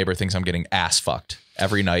next door neighbor thinks I'm getting ass fucked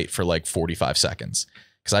every night for like 45 seconds.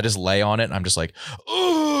 Cause I just lay on it and I'm just like,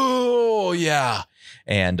 oh yeah.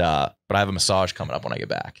 And but I have a massage coming up when I get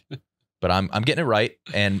back. but I'm getting it right,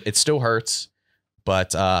 and it still hurts.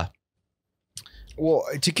 But well,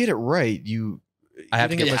 to get it right, I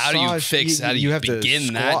have to get. How do you fix? How do you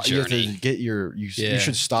begin that journey? You have to get you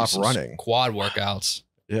should stop running. Quad workouts.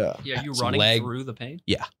 Yeah. Yeah, you Some running leg- through the pain?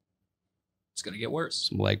 Yeah. It's gonna get worse.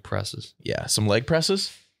 Some leg presses. Yeah, some leg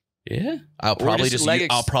presses. Yeah. I'll probably just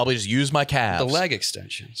use my calves. The leg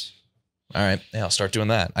extensions. All right. Yeah, I'll start doing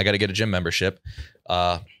that. I got to get a gym membership.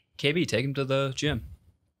 KB, take him to the gym.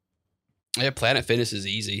 Yeah, Planet Fitness is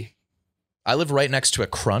easy. I live right next to a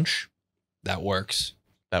Crunch. That works.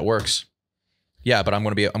 That works. Yeah, but I'm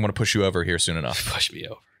gonna push you over here soon enough. Push me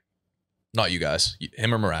over. Not you guys.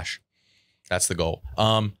 Him or Marash. That's the goal.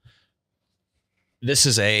 This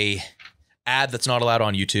is a ad that's not allowed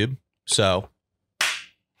on YouTube. So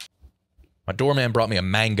my doorman brought me a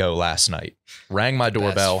mango last night. Rang my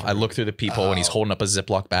doorbell. I looked through the peephole and he's holding up a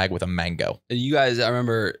Ziploc bag with a mango. You guys, I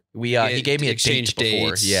remember he gave me a date before.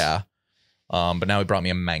 dates. Yeah. But now he brought me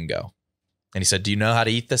a mango. And he said, "Do you know how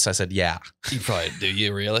to eat this?" I said, "Yeah." You probably do.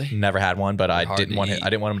 You really? Never had one, but I didn't want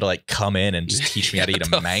him to like come in and just teach me how to eat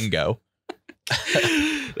a mango.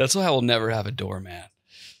 That's why I will never have a doorman.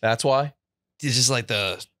 That's why? It's just like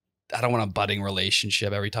I don't want a budding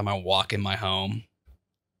relationship every time I walk in my home.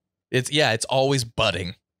 It's always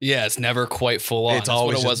budding. Yeah, it's never quite full on. It's That's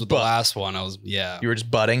always what it was just with the last one. You were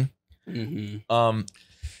just budding. Mm-hmm.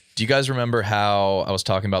 Do you guys remember how I was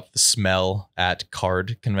talking about the smell at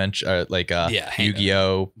card convention,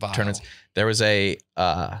 Yu-Gi-Oh tournaments? There was this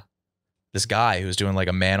guy who was doing like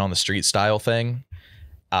a man on the street style thing,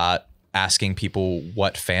 asking people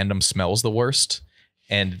what fandom smells the worst.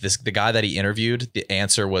 And the guy that he interviewed, the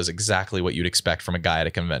answer was exactly what you'd expect from a guy at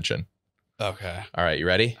a convention. Okay. All right, you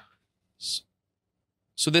ready?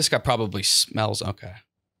 So this guy probably smells okay.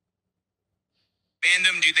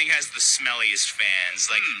 Fandom, do you think has the smelliest fans?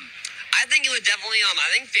 Like, I think it would definitely I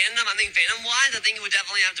think fandom wise, I think it would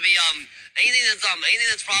definitely have to be anything that's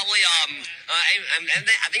probably I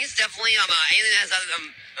think it's definitely anything that has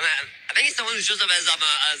I think it's someone who shows up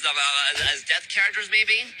as death characters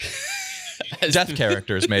maybe. Death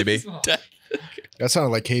characters maybe. That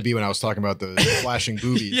sounded like KB when I was talking about the flashing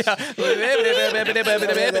boobies. Yeah.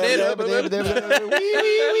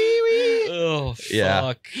 Oh, yeah.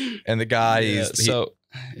 fuck. And the guy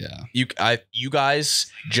you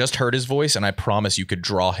guys just heard his voice, and I promise you could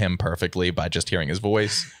draw him perfectly by just hearing his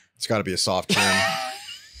voice. It's got to be a soft chin.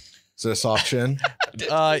 Is it a soft chin?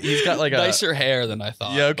 He's got like nicer hair than I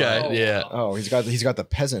thought. Yeah, okay. Yeah. Oh, he's got the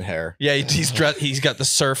peasant hair. Yeah, he's got the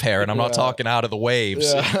surf hair, and I'm not talking out of the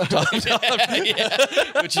waves. Yeah.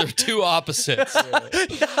 Which are two opposites.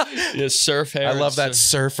 Yeah, surf hair. I love that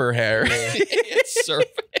surfer hair. Surf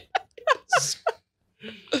hair.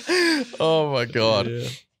 Oh my god.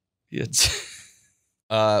 Yeah.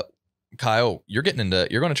 Kyle, you're going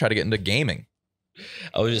to try to get into gaming.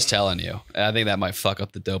 I was just telling you. I think that might fuck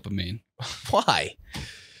up the dopamine. Why?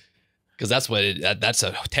 Because that's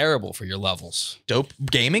terrible for your levels.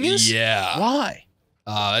 Gaming is? Yeah. Why?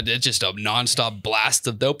 It's just a nonstop blast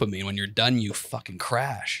of dopamine. When you're done, you fucking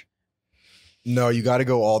crash. No, you got to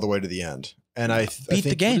go all the way to the end. And I think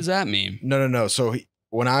the game. What does that mean? No. So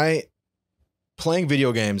playing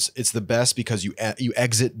video games, it's the best because you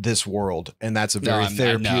exit this world, and that's a very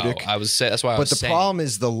therapeutic. I was saying that's why. But the problem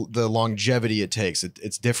is the longevity it takes.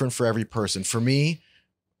 It's different for every person. For me,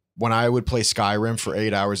 when I would play Skyrim for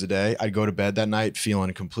 8 hours a day, I'd go to bed that night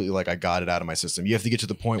feeling completely like I got it out of my system. You have to get to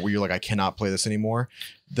the point where you're like, I cannot play this anymore.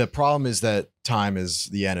 The problem is that time is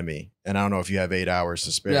the enemy, and I don't know if you have 8 hours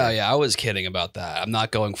to spare. Yeah, I was kidding about that. I'm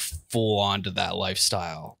not going full on to that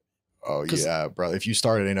lifestyle. Oh yeah, brother. If you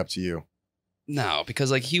start, it ain't up to you. No,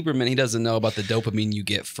 because like Huberman, he doesn't know about the dopamine you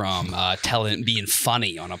get from being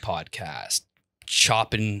funny on a podcast,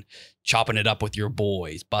 chopping it up with your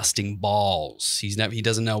boys, busting balls. He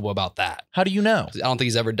doesn't know about that. How do you know? I don't think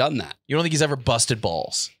he's ever done that. You don't think he's ever busted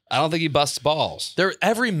balls? I don't think he busts balls.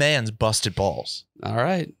 Every man's busted balls. All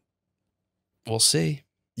right, we'll see.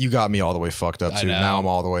 You got me all the way fucked up too. Now I'm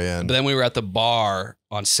all the way in. But then we were at the bar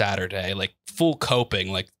on Saturday, like full coping,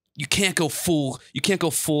 like. You can't go full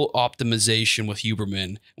optimization with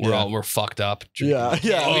Huberman. We're fucked up. Yeah.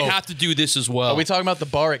 We have to do this as well. Are we talking about the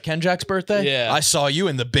bar at Ken Jack's birthday? Yeah. I saw you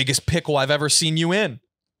in the biggest pickle I've ever seen you in.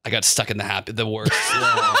 I got stuck in the worst.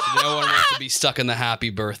 No one wants to be stuck in the happy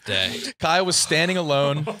birthday. Kyle was standing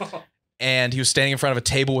alone, and he was standing in front of a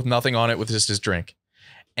table with nothing on it with just his drink.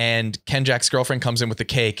 And Ken Jack's girlfriend comes in with the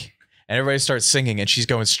cake, and everybody starts singing, and she's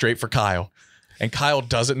going straight for Kyle. And Kyle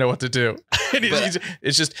doesn't know what to do.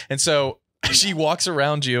 And so she walks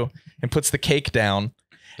around you and puts the cake down.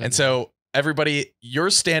 And so everybody, you're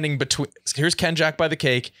standing between. Here's Ken Jack by the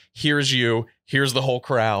cake. Here's you. Here's the whole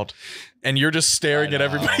crowd, and you're just staring at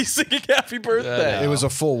everybody singing "Happy Birthday." It was a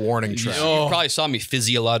full warning track. You probably saw me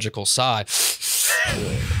physiological sigh.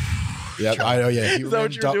 Yeah, I know. Yeah, is that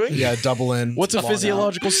what you're doing? Yeah, double in. What's a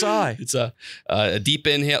physiological sigh? It's a deep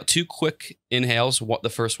inhale, 2 quick inhales. The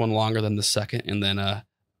first one longer than the second, and then a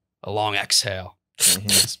long exhale.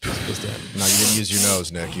 Mm-hmm. No, you didn't use your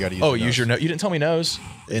nose, Nick. You got to use. Use your nose. You didn't tell me nose.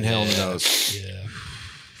 Inhale in the nose. Yeah,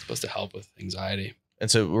 it's supposed to help with anxiety. And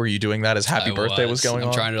so, were you doing that as Happy Birthday was going on?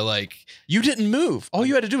 I'm trying to like. You didn't move. All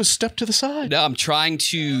you had to do was step to the side. No, I'm trying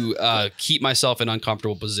to keep myself in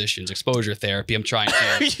uncomfortable positions. Exposure therapy. I'm trying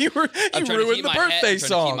to. you ruined the birthday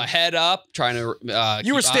song. Keep my head up. Trying to.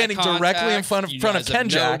 You were standing directly in front of Ken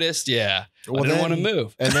Jack. Noticed, yeah. Well, I didn't want to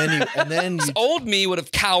move. And then old me would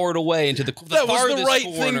have cowered away into the that was the right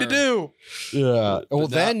thing to do. Yeah. Well,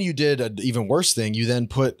 then you did an even worse thing. You then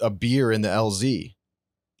put a beer in the LZ.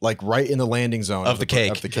 Like right in the landing zone of the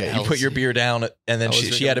cake. You put your beer down, and then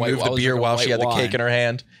she had to move the beer while she had the cake in her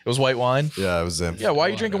hand. It was white wine? Yeah, it was. Yeah, why are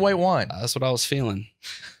you drinking white wine? That's what I was feeling.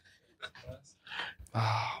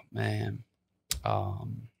 Oh, man. I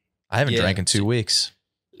haven't drank in 2 weeks.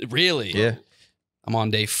 Really? Yeah. I'm on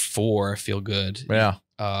day 4. I feel good. Yeah.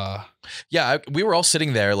 We were all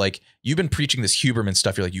sitting there like, you've been preaching this Huberman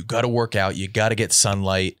stuff. You're like, you got to work out. You got to get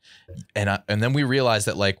sunlight. And then we realized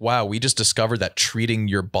that like, wow, we just discovered that treating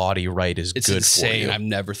your body right is good insane. for you. I've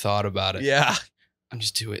never thought about it. Yeah. I'm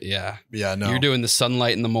just doing it. Yeah. Yeah, no. You're doing the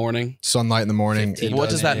sunlight in the morning. Sunlight in the morning. What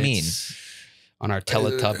does that mean? On our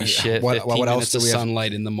Teletubby shit. What 15 else minutes do of we have?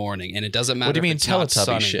 sunlight in the morning. And it doesn't matter. What do you mean if it's not Teletubby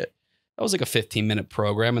sunny. shit? That was like a 15-minute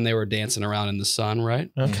program, and they were dancing around in the sun,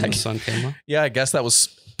 right? Okay. When the sun came up. Yeah, I guess that was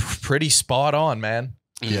pretty spot on, man.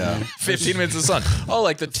 Yeah. 15 minutes of sun. Oh,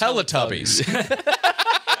 like the Teletubbies.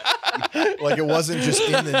 Like it wasn't just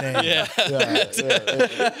in the name.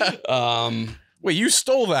 Yeah. Wait, you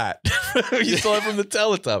stole that. You stole it from the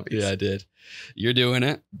Teletubbies. Yeah, I did. You're doing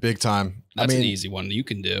it. Big time. That's an easy one you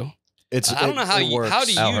can do. I don't know how do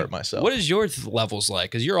you I'll hurt myself. What is your levels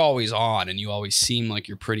like? Because you're always on and you always seem like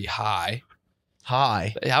you're pretty high.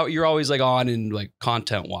 How you're always like on and like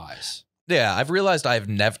content wise. Yeah, I've realized I've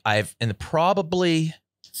in probably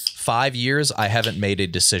 5 years I haven't made a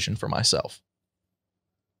decision for myself.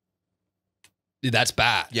 Dude, that's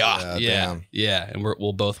bad. Yeah. Yeah. And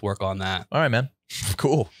we'll both work on that. All right, man.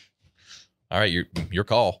 Cool. All right, your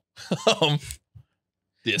call.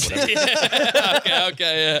 Yes.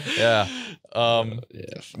 Okay. Yeah.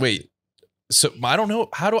 Wait. So I don't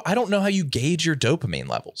know how you gauge your dopamine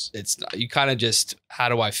levels. You kind of just, how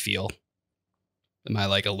do I feel? Am I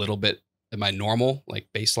like a little bit? Am I normal? Like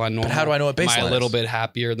baseline normal? But how do I know what baseline is? Am I a little bit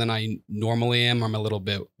happier than I normally am? Or am I a little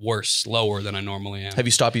bit worse, slower than I normally am? Have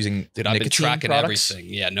you stopped using nicotine I've been tracking products?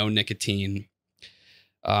 everything. Yeah, no nicotine.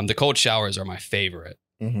 The cold showers are my favorite.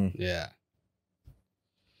 Mm-hmm. Yeah.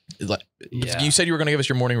 You said you were going to give us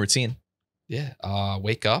your morning routine. Yeah.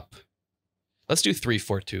 Wake up. Let's do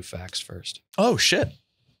 342 facts first. Oh, shit.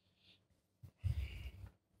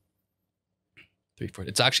 340.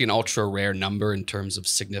 It's actually an ultra rare number in terms of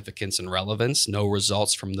significance and relevance. No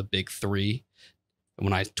results from the big 3.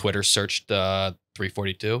 When I Twitter searched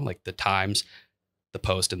 342, like the Times, the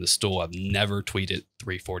Post, and the Stool, I've never tweeted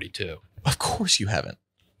 342. Of course you haven't.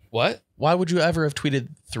 What? Why would you ever have tweeted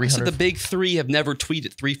 300? So the big 3 have never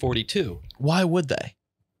tweeted 342. Why would they?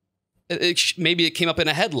 Maybe it came up in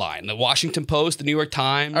a headline. The Washington Post, the New York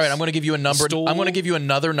Times. All right, I'm going to give you a number. Stool. I'm going to give you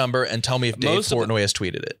another number and tell me if Dave Portnoy has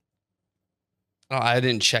tweeted it. Oh, I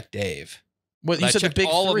didn't check Dave. Well, you said the big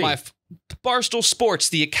 3. All of my Barstool Sports,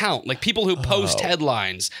 the account, like people who post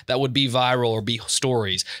headlines that would be viral or be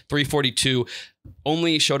stories. 342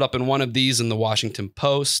 only showed up in one of these in the Washington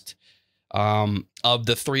Post. Of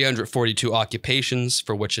the 342 occupations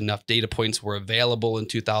for which enough data points were available in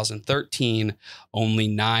 2013, only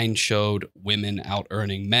 9 showed women out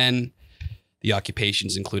earning men. The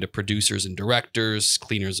occupations included producers and directors,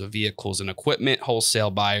 cleaners of vehicles and equipment,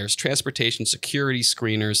 wholesale buyers, transportation security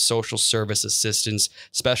screeners, social service assistants,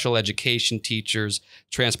 special education teachers,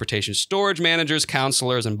 transportation storage managers,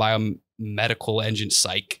 counselors, and biomedical engine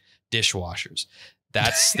psych dishwashers.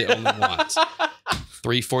 That's the only ones.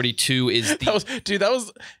 342 is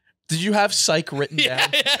the... Did you have psych written down?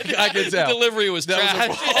 Yeah. I could tell. The delivery was trash. That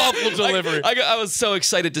was an awful delivery. I was so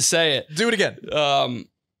excited to say it. Do it again. The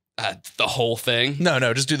whole thing. No,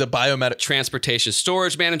 just do the biomedical. Transportation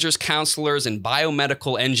storage managers, counselors, and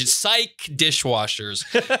biomedical engine psych dishwashers.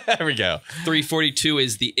 There we go. 342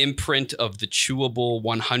 is the imprint of the chewable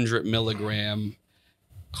 100 milligram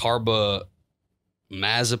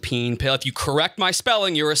Mazepine pill. If you correct my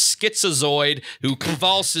spelling, you're a schizozoid who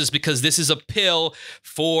convulses because this is a pill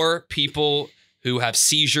for people who have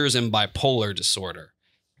seizures and bipolar disorder.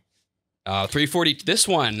 340. This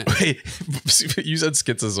one. Wait, you said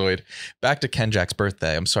schizozoid. Back to Ken Jack's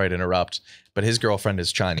birthday. I'm sorry to interrupt, but his girlfriend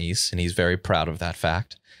is Chinese, and he's very proud of that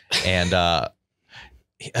fact. And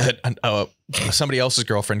somebody else's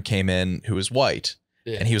girlfriend came in who was white.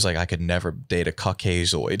 Yeah. And he was like, I could never date a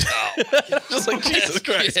Caucasoid. Oh, just like, Jesus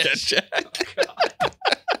Christ, Ken Jack.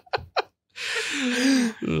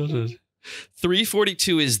 Oh,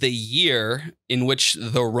 342 is the year in which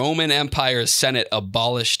the Roman Empire's Senate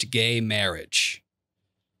abolished gay marriage.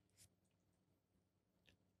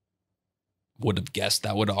 Would have guessed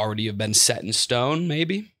that would already have been set in stone,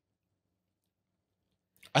 maybe.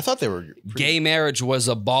 I thought they were... Gay marriage was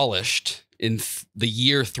abolished in the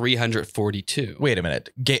year 342. Wait a minute.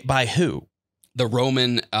 Gay, by who? The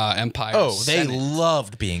Roman Empire. Oh, they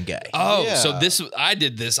loved being gay. Oh, yeah. So I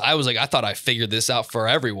did this. I was like, I thought I figured this out for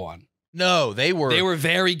everyone. No, they were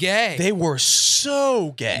very gay. They were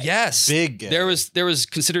so gay. Yes. Big gay. There was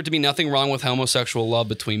considered to be nothing wrong with homosexual love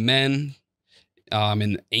between men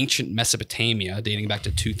in ancient Mesopotamia dating back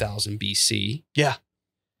to 2000 BC. Yeah.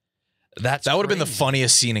 That would have been the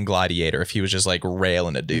funniest scene in Gladiator if he was just like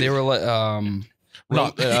railing a dude. They were like,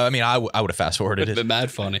 no, I mean, I would have fast forwarded it. Been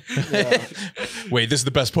mad funny. Yeah. Wait, this is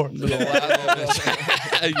the best part. Yeah,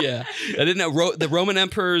 I didn't know the Roman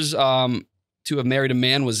emperors to have married a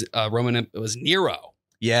man was Nero.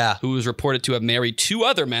 Yeah, who was reported to have married 2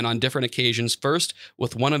 other men on different occasions. First,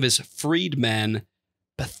 with one of his freedmen,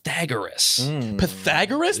 Pythagoras.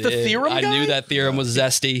 Pythagoras, the theorem guy? I knew that theorem was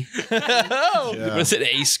zesty. Oh, yeah. Was it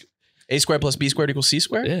A squared plus B squared equals C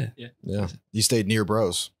squared? Yeah. You stayed near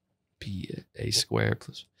bros. A squared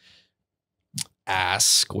plus ass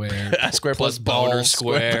squared. Ass squared plus boner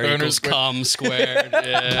squared equals cum squared.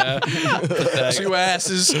 Yeah. 2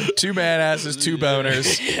 asses, 2 man asses, 2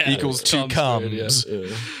 boners equals 2 cums. Yeah.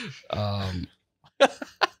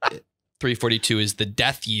 342 is the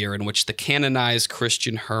death year in which the canonized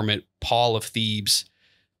Christian hermit Paul of Thebes,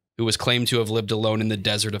 who was claimed to have lived alone in the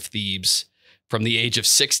desert of Thebes from the age of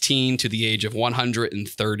 16 to the age of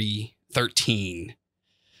 113.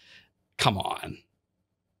 Come on.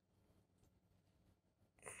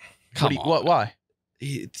 Why?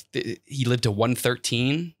 He lived to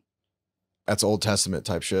 113. That's Old Testament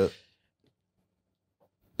type shit.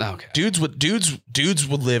 Okay. Dudes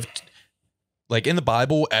would live like in the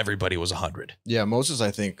Bible. Everybody was 100. Yeah, Moses.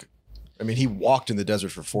 I think. I mean, he walked in the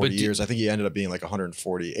desert for 40 years. I think he ended up being like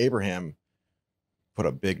 140. Abraham put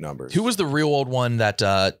up big numbers. Who was the real old one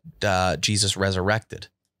that Jesus resurrected?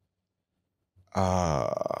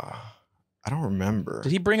 I don't remember.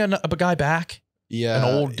 Did he bring a guy back? Yeah,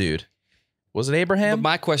 an old dude. Was it Abraham? But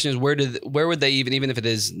my question is, where would they even if it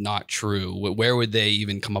is not true, where would they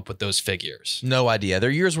even come up with those figures? No idea. Their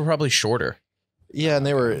years were probably shorter. Yeah, and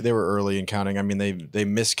they were early in counting. I mean, they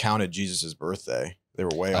miscounted Jesus's birthday. They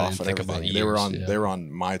were way off on everything. They were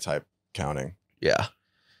on my type counting. Yeah.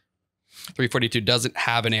 342 doesn't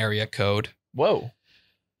have an area code. Whoa.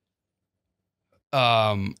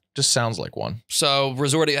 Just sounds like one. So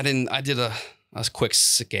I did a quick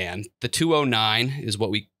scan. The 209 is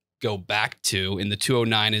what we go back to. And the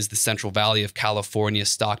 209 is the Central Valley of California,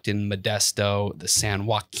 Stockton, Modesto, the San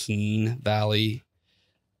Joaquin Valley.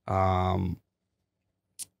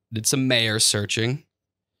 Did some mayor searching.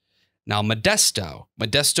 Now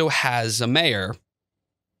Modesto has a mayor.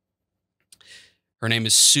 Her name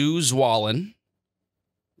is Sue Zwallen.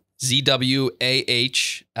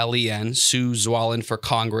 Zwahlen. Sue Zwallen for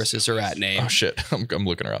Congress is her name. Oh shit, I'm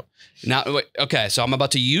looking her up. Now, okay, so I'm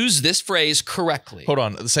about to use this phrase correctly. Hold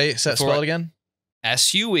on, spell it again.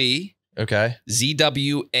 SUE. Okay.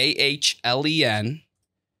 ZWAHLEN.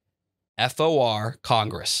 FOR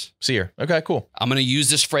Congress. See here. Okay, cool. I'm going to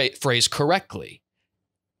use this phrase correctly.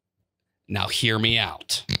 Now hear me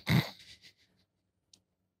out.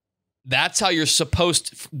 That's how you're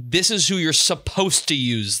this is who you're supposed to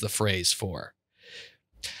use the phrase for.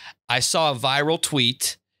 I saw a viral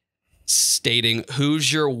tweet stating,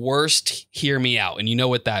 who's your worst hear me out? And you know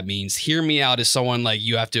what that means. Hear me out is someone like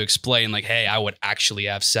you have to explain like, hey, I would actually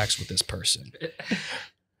have sex with this person.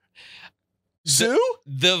 Sue?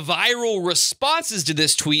 The viral responses to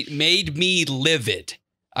this tweet made me livid.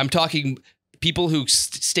 I'm talking people who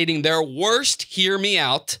stating their worst hear me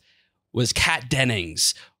out was Kat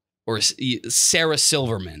Dennings or Sarah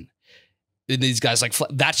Silverman. And these guys like,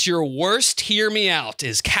 that's your worst hear me out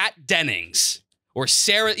is Kat Dennings or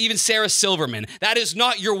even Sarah Silverman. That is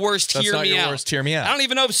not your worst That's hear not me your out. worst hear me out. I don't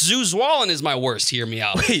even know if Sue Zwallen is my worst hear me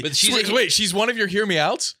out. Wait, but she's one of your hear me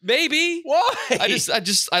outs? Maybe. Why?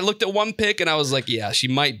 I looked at one pic and I was like, yeah, she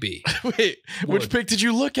might be. Wait, which pic did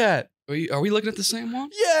you look at? Are we looking at the same one?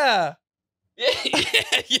 Yeah.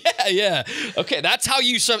 Yeah. Okay, that's how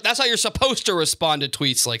you're supposed to respond to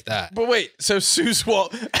tweets like that. But wait, so Sue's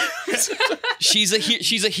Wall. she's a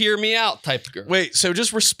hear me out type of girl. Wait, so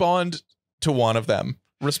just respond to one of them.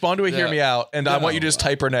 Respond to a hear me out, and I want you to just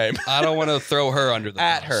type her name. I don't want to throw her under the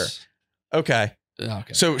at bus. her. Okay.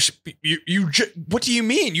 Okay. So what do you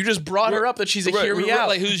mean? You just brought her up that she's a hear me out.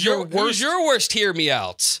 Like who's your worst hear me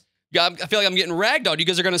outs? I feel like I'm getting ragged on. You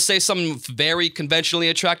guys are going to say some very conventionally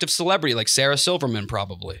attractive celebrity like Sarah Silverman,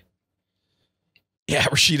 probably. Yeah,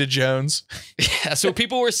 Rashida Jones. Yeah, that's what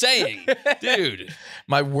people were saying. Dude.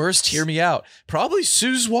 My worst hear me out. Probably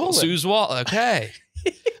Sue Zwallen. Sue Zwallen. Okay.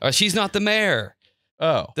 She's not the mayor.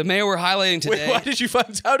 Oh. The mayor we're highlighting today. Wait, how did you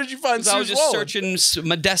find Sue I was just searching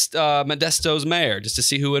Modesto's mayor just to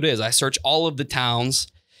see who it is. I search all of the towns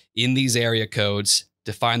in these area codes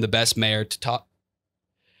to find the best mayor to talk.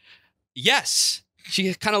 Yes.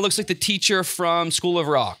 She kind of looks like the teacher from School of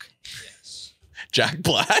Rock. Yes. Jack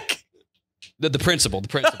Black? The principal.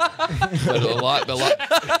 But a lot.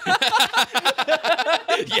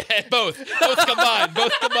 Yeah, both combined.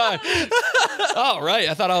 All right.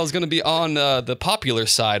 I thought I was going to be on the popular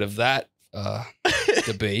side of that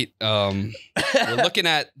debate. We're looking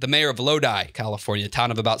at the mayor of Lodi, California, a town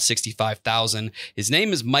of about 65,000. His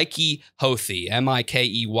name is Mikey Hothi,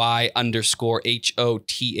 MIKEY_HOTHI.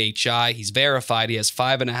 He's verified. He has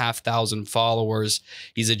 5,500 followers.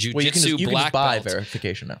 He's a jiu-jitsu black buy belt.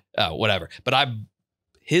 verification now. Oh, whatever. But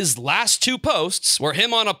his last two posts were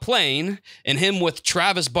him on a plane and him with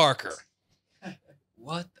Travis Barker.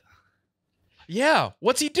 What? Yeah,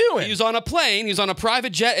 what's he doing? He was on a plane. He was on a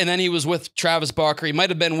private jet, and then he was with Travis Barker. He might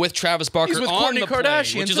have been with Travis Barker with on Kourtney the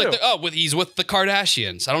Kardashian, plane, which is too. like he's with the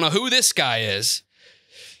Kardashians. I don't know who this guy is.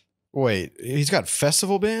 Wait, he's got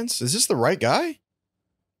festival bands? Is this the right guy?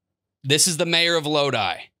 This is the mayor of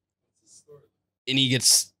Lodi, and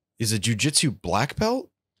he's a jiu-jitsu black belt,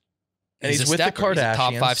 and he's with the Kardashians. He's a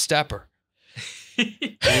top 5 stepper.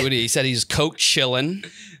 He said he's coke chilling.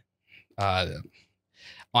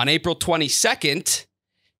 On April 22nd,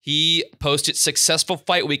 he posted successful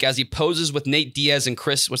fight week as he poses with Nate Diaz and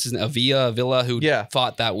Chris, Avila, who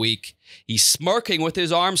fought that week. He's smirking with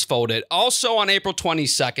his arms folded. Also on April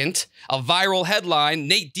 22nd, a viral headline,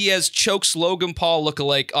 Nate Diaz chokes Logan Paul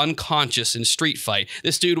lookalike unconscious in street fight.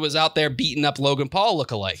 This dude was out there beating up Logan Paul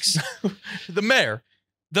lookalikes. The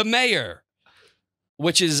mayor.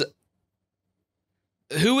 Which is,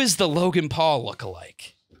 who is the Logan Paul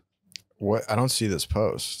lookalike? What? I don't see this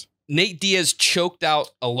post. Nate Diaz choked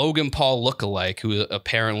out a Logan Paul lookalike who is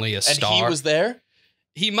apparently a star. And he was there?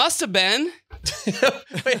 He must have been.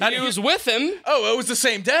 He was with him. Oh, it was the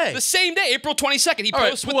same day. The same day, April 22nd. He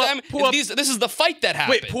posts with them. This is the fight that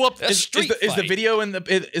happened. Wait, pull up. Is the video in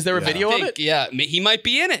the? Is there a video of it? Yeah, he might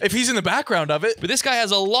be in it. If he's in the background of it. But this guy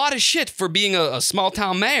has a lot of shit for being a small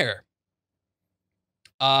town mayor.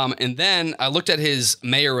 And then I looked at his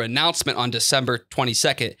mayor announcement on December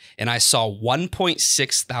 22nd, and I saw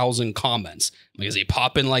 1.6 thousand comments. Like, is he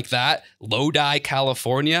popping like that? Lodi,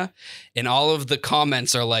 California? And all of the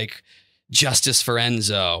comments are like, justice for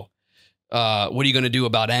Enzo. What are you going to do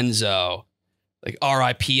about Enzo? Like,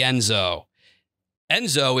 R.I.P. Enzo.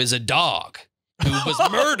 Enzo is a dog who was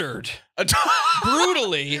murdered.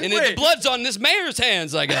 Brutally. And the blood's on this mayor's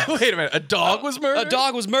hands, I guess. Wait a minute. A dog was murdered? A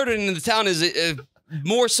dog was murdered, and the town is...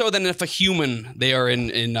 more so than if a human they are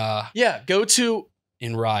in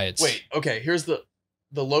riots. Wait, okay, here's the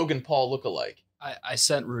Logan Paul lookalike. I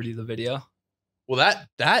sent Rudy the video. Well,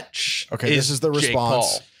 okay, this is the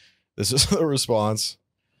response. This is the response.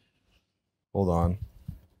 Hold on.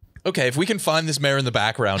 Okay, if we can find this mayor in the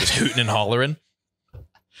background just hooting and hollering.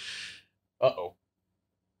 Uh-oh.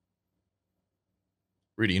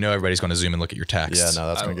 Rudy, you know everybody's going to zoom and look at your text. Yeah, no,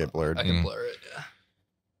 that's going to get blurred. I can blur it, yeah.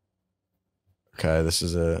 Okay, this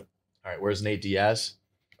is it. All right, where's Nate Diaz?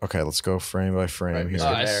 Okay, let's go frame by frame. Right,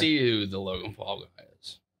 I see who the Logan Paul guy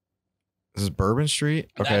is. This is Bourbon Street?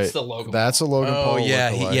 Okay. That's the Logan That's a Logan Paul. Oh,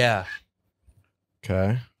 yeah, yeah.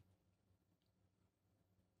 Okay.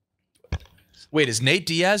 Wait, is Nate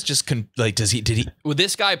Diaz just did he? Well,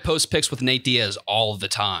 this guy posts pics with Nate Diaz all the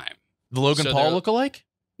time. The Logan Paul lookalike?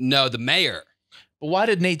 No, the mayor. But why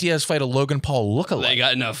did Nate Diaz fight a Logan Paul lookalike? They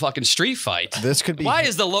got in a fucking street fight. This could be. Why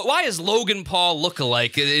is Logan Paul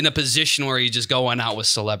lookalike in a position where he's just going out with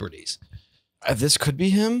celebrities? This could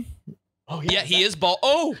be him. Oh yeah, he is bald.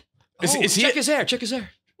 Oh, is he? Check his hair. Check his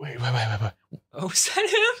hair. Wait. Oh, is that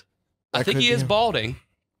him? I think he is balding.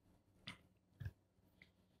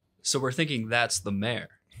 So we're thinking that's the mayor.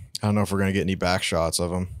 I don't know if we're gonna get any back shots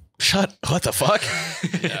of him. What the fuck?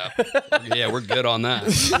 Yeah, we're good on that.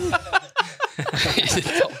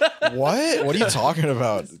 What? What are you talking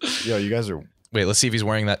about? Yo, you guys are. Wait, let's see if he's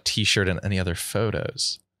wearing that T-shirt in any other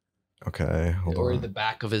photos. Okay, hold Or on. the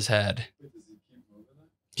back of his head.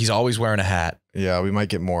 He's always wearing a hat. Yeah, we might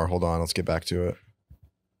get more. Hold on, let's get back to it.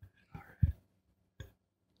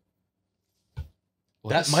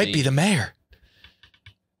 That might be the mayor.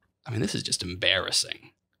 I mean, this is just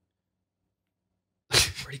embarrassing.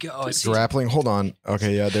 Where'd he go? Oh, I see. Grappling. Hold on.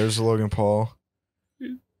 Okay, yeah, there's Logan Paul.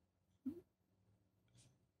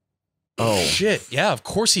 Oh shit! Yeah, of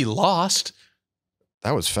course he lost.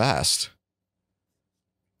 That was fast.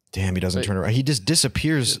 Damn, he doesn't turn around. He just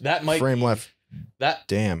disappears. That might frame be- left. That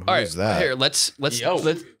Damn. All right, Who's that? here, let's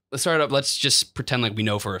start up. Let's just pretend like we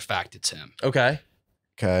know for a fact it's him. Okay.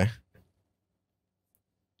 Okay.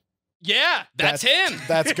 Yeah, that's him.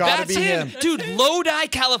 That's gotta be him. Dude, Lodi,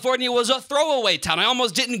 California was a throwaway town. I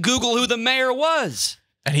almost didn't Google who the mayor was.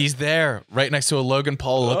 And he's there, right next to a Logan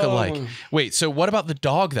Paul lookalike. Oh. Wait, so what about the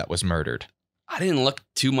dog that was murdered? I didn't look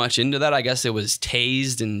too much into that. I guess it was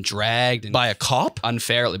tased and dragged and By a cop?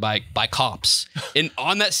 unfairly by cops. And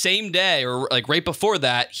on that same day, or like right before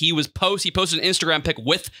that, he posted an Instagram pic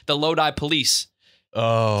with the Lodi police.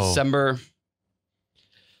 Oh. December.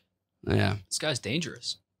 Yeah. This guy's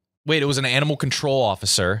dangerous. Wait, it was an animal control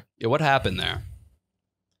officer. Yeah, what happened there?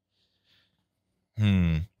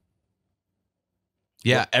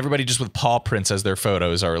 Yeah, everybody just with paw prints as their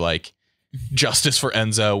photos are like, justice for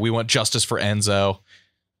Enzo. We want justice for Enzo.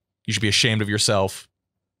 You should be ashamed of yourself.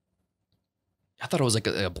 I thought it was like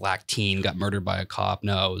a black teen got murdered by a cop.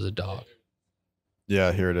 No, it was a dog.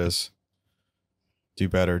 Yeah, here it is. Do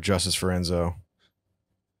better. Justice for Enzo.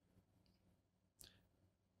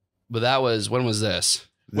 But that was, when was this?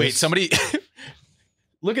 Wait, somebody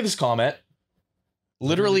look at this comment.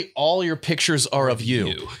 Literally all your pictures are of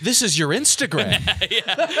you. This is your Instagram.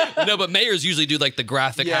 Yeah. No, but mayors usually do like the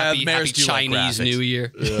graphic happy mayors do like Chinese graphics. New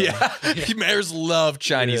Year. Yeah. Mayors love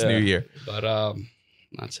Chinese New Year. But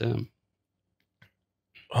that's him.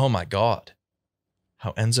 Oh my God.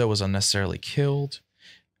 How Enzo was unnecessarily killed.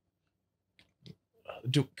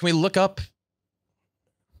 Can we look up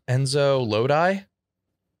Enzo Lodi?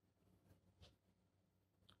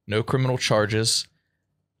 No criminal charges.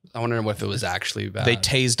 I wonder if it was actually bad. They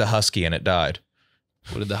tased a husky and it died.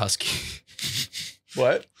 What did the husky?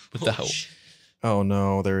 What? What the hell? Oh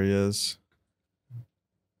no, there he is.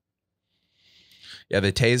 Yeah,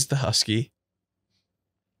 they tased the husky.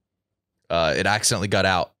 It accidentally got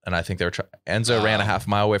out, and I think they were trying. Enzo ran a half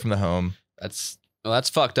mile away from the home. That's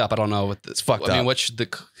fucked up. I don't know what it's fucked up. I mean, I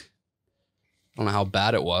don't know how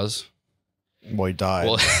bad it was. Well, he died.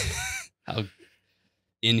 Well, how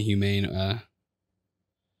inhumane.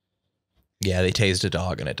 Yeah, they tased a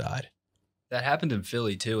dog and it died. That happened in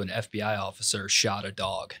Philly too. An FBI officer shot a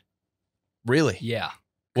dog. Really? Yeah.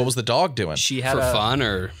 What was the dog doing? She had for fun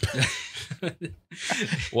or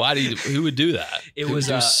why do you? Who would do that? It Who was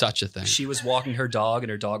would do such a thing. She was walking her dog, and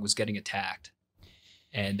her dog was getting attacked,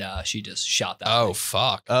 and she just shot that. Oh thing.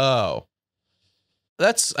 fuck! Oh,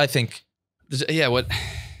 that's I think. Yeah. What?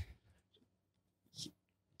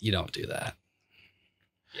 You don't do that.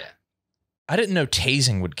 I didn't know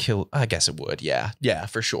tasing would kill. I guess it would. Yeah. Yeah,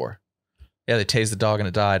 for sure. Yeah, they tased the dog and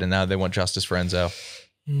it died, and now they want justice for Enzo.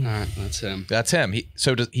 All right, that's him. That's him.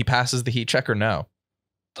 So does he passes the heat check or no?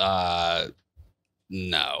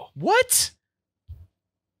 No. What?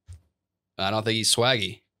 I don't think he's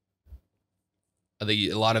swaggy. I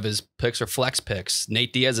think a lot of his picks are flex picks.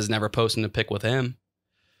 Nate Diaz is never posting a pic with him.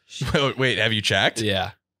 Wait, have you checked?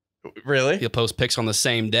 Yeah. Really? He'll post pics on the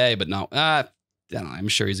same day, but no. I don't know. I'm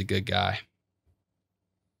sure he's a good guy.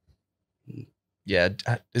 Yeah.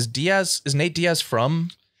 Is Nate Diaz from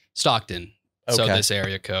Stockton? So Okay. this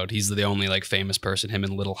area code. He's the only like famous person. Him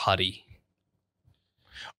and Little Huddy.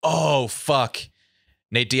 Oh, fuck.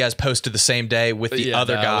 Nate Diaz posted the same day with the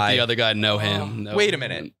other guy. With the other guy know him. No. Wait a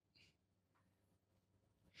minute.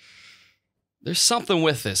 There's something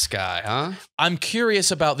with this guy, huh? I'm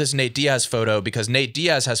curious about this Nate Diaz photo because Nate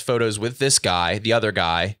Diaz has photos with this guy, the other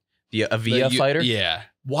guy, the Avia fighter. Yeah.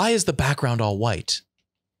 Why is the background all white?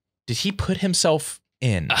 Did he put himself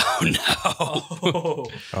in? Oh no.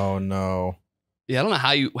 Oh no. Yeah, I don't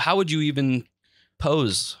know how would you even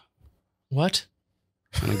pose What?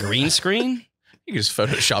 on a green screen? You can just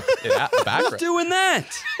Photoshop it out the background. Who's doing that?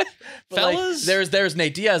 Like, Fellas? there's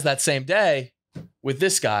Nate Diaz that same day with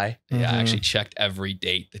this guy. Yeah, I actually checked every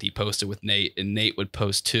date that he posted with Nate, and Nate would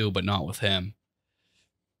post too, but not with him.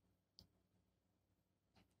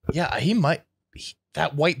 Yeah, he might.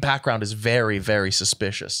 That white background is very, very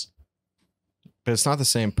suspicious. But it's not the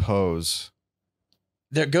same pose.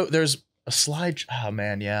 There's a slide. Oh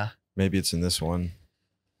man, yeah. Maybe it's in this one.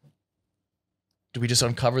 Do we just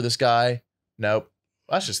uncover this guy? Nope.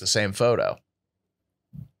 That's just the same photo.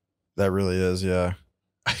 That really is, yeah.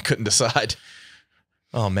 I couldn't decide.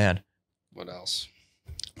 Oh man. What else?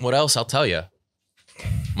 What else? I'll tell you.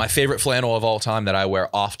 My favorite flannel of all time that I wear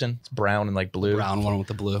often. It's brown and like blue. Brown one with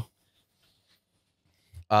the blue.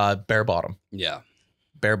 Bare Bottom. Yeah.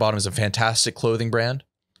 Bare Bottom is a fantastic clothing brand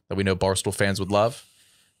that we know Barstool fans would love.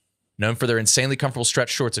 Known for their insanely comfortable stretch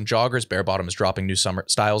shorts and joggers, Bare Bottom is dropping new summer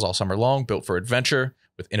styles all summer long, built for adventure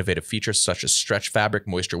with innovative features such as stretch fabric,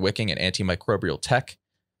 moisture wicking, and antimicrobial tech.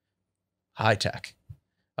 High tech.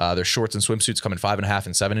 Their shorts and swimsuits come in 5.5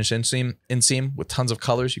 and 7-inch inseam with tons of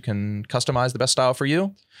colors. You can customize the best style for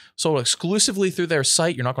you. Sold exclusively through their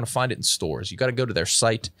site. You're not going to find it in stores. You got to go to their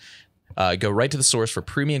site. Go right to the source for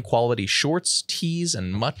premium quality shorts, tees,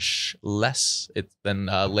 and much less than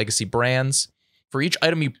legacy brands. For each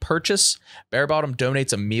item you purchase, Bare Bottom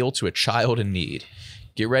donates a meal to a child in need.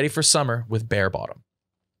 Get ready for summer with Bare Bottom.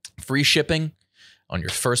 Free shipping on your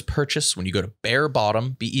first purchase when you go to Bare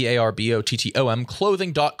Bottom, BearBottom,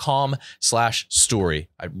 clothing.com/story.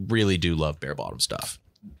 I really do love Bare Bottom stuff.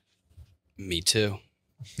 Me too.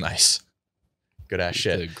 Nice. Good ass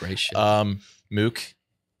shit. Great shit. Mook.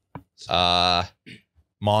 Mom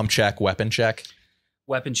check, weapon check.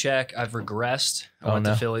 Weapon check. I've regressed. I went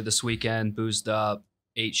to Philly this weekend, boozed up,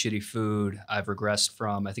 ate shitty food. I've regressed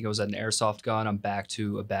from, I think I was at an airsoft gun. I'm back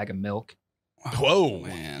to a bag of milk. Whoa,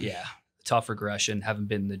 man. Yeah. Tough regression. Haven't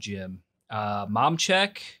been in the gym. Mom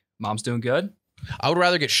check. Mom's doing good. I would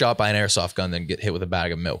rather get shot by an airsoft gun than get hit with a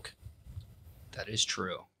bag of milk. That is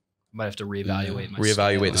true. Might have to reevaluate my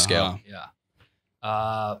reevaluate the scale. Yeah.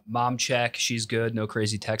 Mom check. She's good. No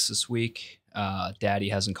crazy texts this week. Daddy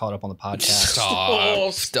hasn't caught up on the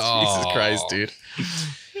podcast. Stop. Jesus Christ, dude.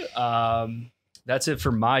 That's it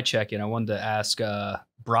for my check-in. I wanted to ask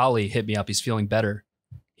Brawley hit me up. He's feeling better.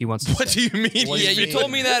 He wants to What do you mean? Yeah, you told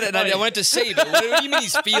me that and I wanted to save it. What do you mean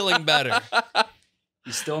he's feeling better?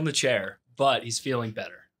 He's still in the chair, but he's feeling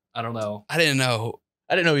better. I don't know. I didn't know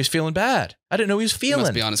he was feeling bad. I didn't know he was feeling. He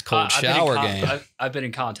must be on his cold shower game. I've been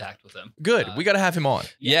in contact with him. Good. We got to have him on.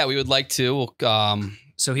 Yeah, we would like to.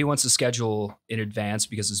 So he wants to schedule in advance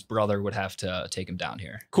because his brother would have to take him down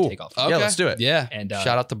here. Cool. Take off. Okay. Yeah, let's do it. Yeah. And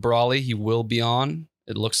shout out to Brawley. He will be on.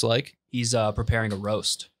 It looks like he's preparing a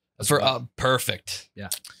roast for perfect. Yeah.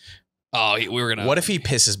 Oh, we were gonna. What if he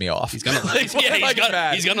pisses me off? He's gonna. he's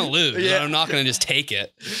gonna lose. Yeah. I'm not gonna just take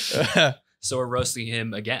it. So we're roasting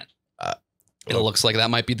him again. It looks like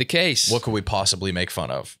that might be the case. What could we possibly make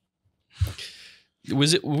fun of? Were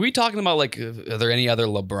we talking about like? Are there any other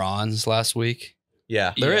LeBrons last week?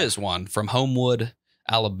 Yeah, there is one from Homewood,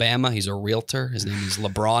 Alabama. He's a realtor. His name is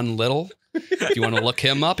LeBron Little. If you want to look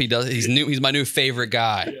him up, he's new. He's my new favorite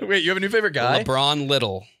guy. Wait, you have a new favorite guy? LeBron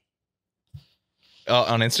Little.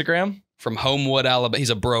 On Instagram? From Homewood, Alabama.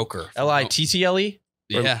 He's a broker. Little?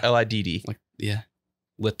 Yeah. Lidd? Like, yeah.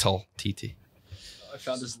 Little TT. I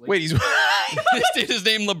found his link. Wait, he's this dude is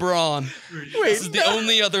named LeBron. Wait, this is the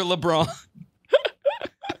only other LeBron.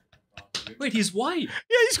 Wait, he's white.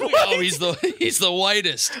 Yeah, he's white. Oh, he's the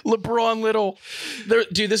whitest. LeBron Little.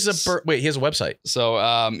 Dude, this is wait, he has a website.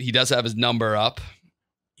 So he does have his number up.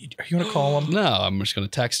 Are you gonna call him? No, I'm just gonna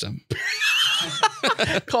text him.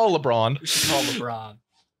 Call LeBron. We should call LeBron.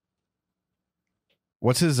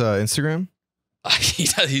 What's his Instagram?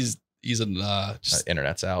 He's in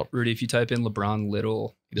internet's out. Rudy, if you type in LeBron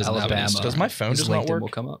Little, he doesn't have Alabama, an does my phone his just not LinkedIn work? will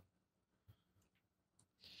come up.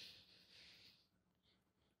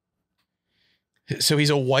 So he's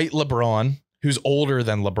a white LeBron who's older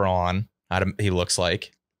than LeBron. He looks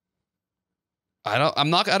like. I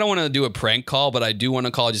don't want to do a prank call, but I do want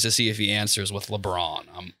to call just to see if he answers with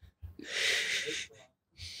LeBron.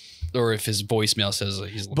 Or if his voicemail says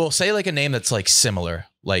he's. Well, say like a name that's like similar.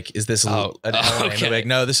 Like, is this an L name? okay. Like,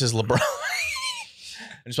 no, this is LeBron.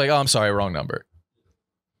 I'm just like, oh, I'm sorry, wrong number.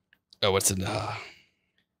 Oh, what's it?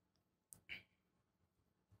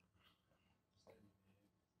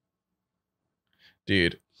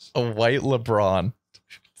 Dude, a white LeBron.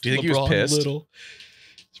 Do you think he was pissed? Little.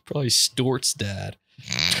 It's probably Stort's dad.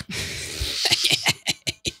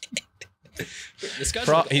 This guy's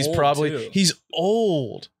like he's old probably too. He's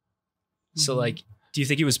old. So like, do you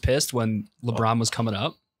think he was pissed when LeBron was coming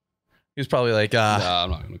up? He was probably like, No,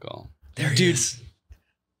 I'm not gonna call him. There he dude. is.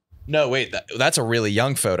 No, wait, that's a really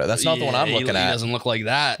young photo. That's not the one I'm looking He at. doesn't look like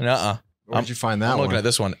that. Nuh-uh. Where'd you find that I'm one? looking at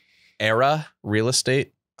this one. Era Real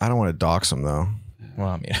Estate. I don't want to dox him though. Well,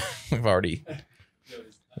 I mean, we've already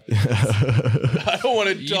I don't want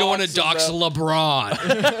to. You don't want to dox LeBron.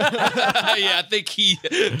 Yeah, I think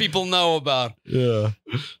people know about. Yeah.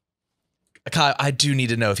 Kyle, I do need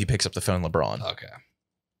to know if he picks up the phone, LeBron. Okay.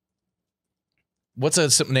 What's a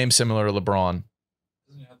name similar to LeBron?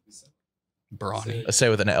 Bronny. Let's say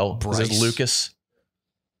with an L. Bryce. Is this Lucas?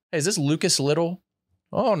 Hey, is this Lucas Little?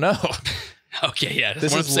 Oh no. Okay, yeah.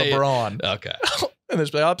 This is LeBron. Okay. And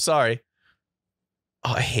there's, I'm sorry.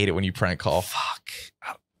 Oh, I hate it when you prank call. Fuck.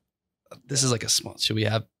 This is like a small. Should we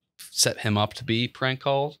have set him up to be prank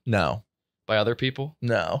called No. by other people?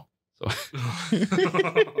 No. So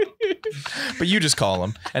But you just call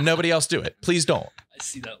him and nobody else do it. Please don't. I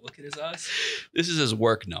see that look in his eyes. this is his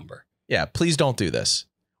work number. Yeah, please don't do this.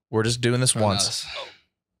 We're just doing this once.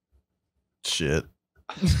 Shit.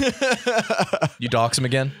 You dox him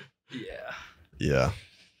again? Yeah. Yeah.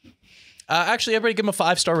 Actually, everybody give him a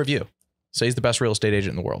 5-star review. Say he's the best real estate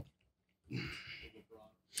agent in the world.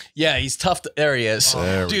 Yeah, he's tough. There he is.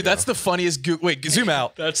 There we Dude, go. that's the funniest. Wait, zoom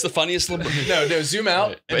out. That's the funniest. No, zoom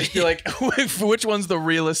out. And just be like, which one's the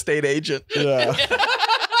real estate agent? Yeah.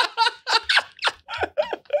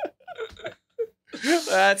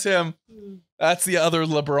 That's him. That's the other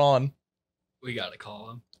LeBron. We got to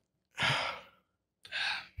call him.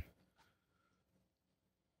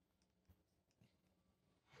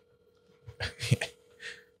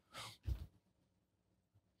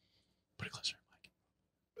 Put it closer, Mike.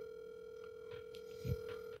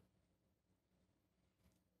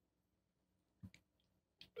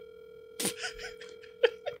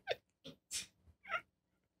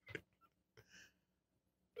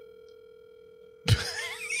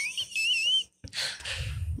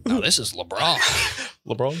 Oh, this is LeBron.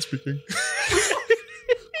 LeBron speaking.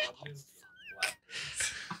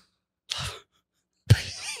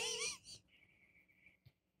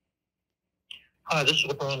 Hi, this is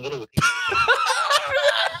LeBron Little.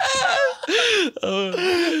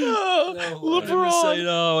 LeBron.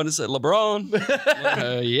 I want to say LeBron.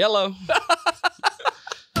 Yellow.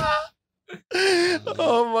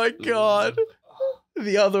 Oh my God.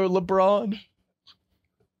 The other LeBron.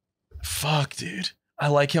 Fuck, dude. I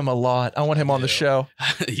like him a lot. I want him on the show.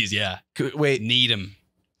 He's Wait. Need him.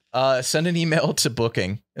 Send an email to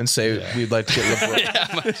booking and say we'd like to get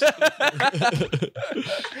LeBron.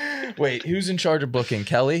 Wait, who's in charge of booking?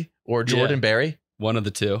 Kelly or Jordan Berry? One of the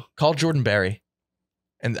two. Call Jordan Berry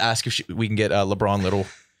and ask if we can get LeBron Little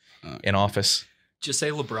in office. Just say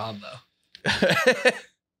LeBron, though.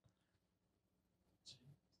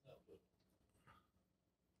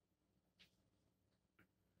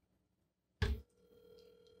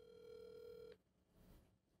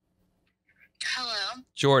 Hello.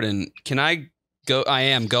 Jordan, can I go? I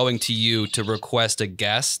am going to you to request a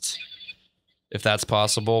guest, if that's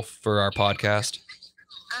possible, for our podcast.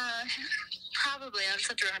 Probably. I'll just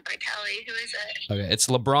have to run it by Kelly. Who is it? Okay, it's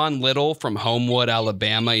LeBron Little from Homewood,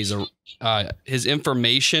 Alabama. He's his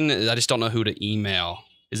information. I just don't know who to email.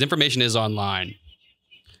 His information is online.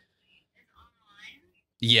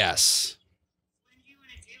 Yes. When do you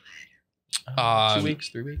want to do it? 2 weeks,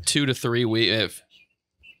 3 weeks? 2 to 3 weeks. If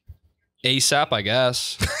ASAP, I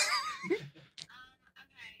guess. Okay. To be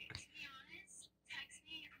honest, text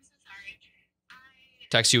me. I'm so sorry.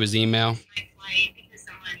 Text you his email. My flight because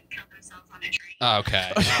someone killed themselves on a train.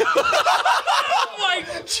 Okay. Oh my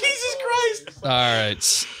Jesus Christ. All right.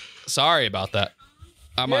 Sorry about that.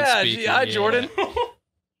 I'm on speaker. Hi, Jordan. Oh, guys,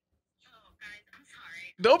 I'm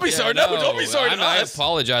sorry. Don't be sorry. No, don't be sorry. I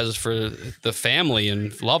apologize for the family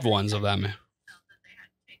and loved ones of them. Felt that they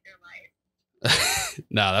had to take their life.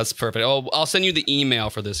 No, that's perfect. Oh, I'll send you the email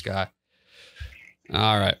for this guy.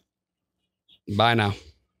 All right. Bye now.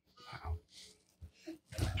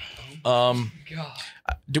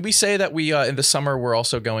 Did we say that we in the summer we're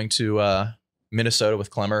also going to Minnesota with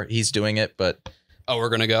Clemmer? He's doing it, but we're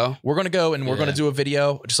gonna go. We're gonna go and we're gonna do a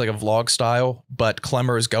video, just like a vlog style. But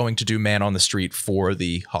Clemmer is going to do man on the street for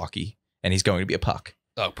the hockey, and he's going to be a puck.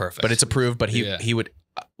 Oh, perfect. But it's approved. But he would.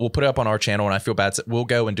 We'll put it up on our channel, and I feel bad. We'll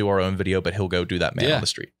go and do our own video, but he'll go do that man on the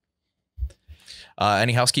street.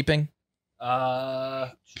 Any housekeeping?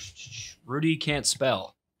 Rudy can't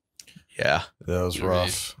spell. Yeah, that was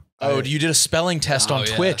rough. Oh, you did a spelling test on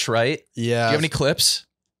Twitch, right? Yeah. Do you have any clips?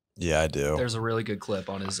 Yeah, I do. There's a really good clip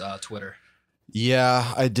on his Twitter.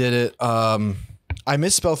 Yeah, I did it. I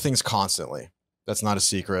misspell things constantly. That's not a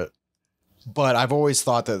secret. But I've always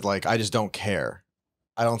thought that, like, I just don't care.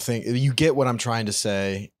 I don't think you get what I'm trying to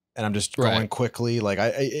say, and I'm just going quickly. Like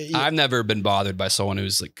I've never been bothered by someone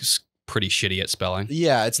who's like pretty shitty at spelling.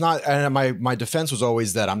 Yeah, it's not. And my defense was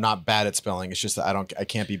always that I'm not bad at spelling. It's just that I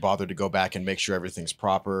can't be bothered to go back and make sure everything's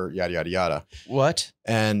proper. Yada yada yada. What?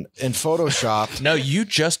 And in Photoshop, no, you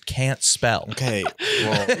just can't spell. Okay.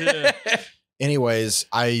 Well. Anyways,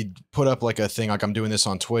 I put up like a thing, like I'm doing this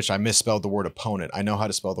on Twitch. I misspelled the word opponent. I know how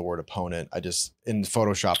to spell the word opponent. In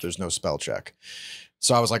Photoshop, there's no spell check.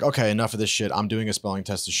 So I was like, okay, enough of this shit. I'm doing a spelling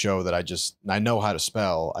test to show that I know how to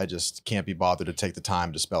spell. I just can't be bothered to take the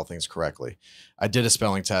time to spell things correctly. I did a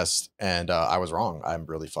spelling test and I was wrong. I'm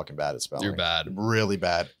really fucking bad at spelling. You're bad. Really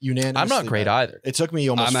bad. Unanimously I'm not great bad. either. It took me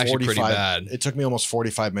almost I'm actually pretty bad. It took me almost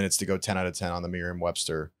 45 minutes to go 10 out of 10 on the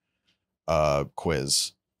Merriam-Webster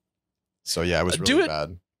quiz. So yeah, it was really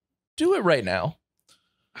bad. Do it right now.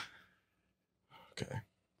 Okay.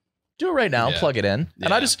 Do it right now. Yeah. Plug it in.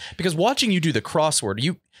 And I just, because watching you do the crossword,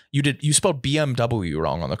 you spelled BMW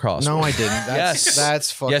wrong on the crossword. No, I didn't.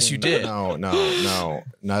 That's fucking. Yes, you did. No,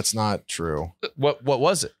 that's not true. What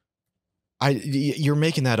was it? You're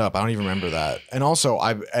making that up. I don't even remember that. And also,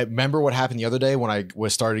 I remember what happened the other day when I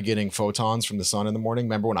started getting photons from the sun in the morning.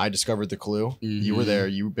 Remember when I discovered the clue? Mm-hmm. You were there.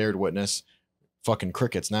 You bared witness. Fucking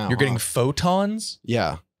crickets now. You're getting photons?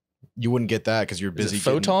 Yeah. You wouldn't get that because you're busy.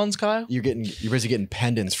 Photons, Kyle? You're busy getting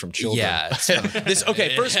pendants from children. Yeah.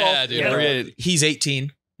 Okay, first of all, dude, he's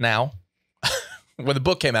 18 now. When the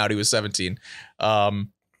book came out, he was 17.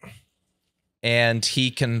 And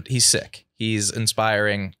he's sick. He's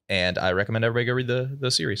inspiring, and I recommend everybody go read the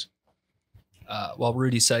series. While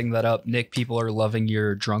Rudy's setting that up, Nick, people are loving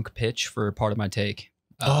your drunk pitch for part of my take.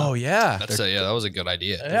 Oh yeah, that was a good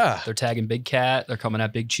idea. Yeah, they're tagging Big Cat. They're coming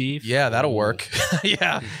at Big Chief. Yeah, that'll work.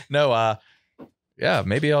 Yeah, no, yeah,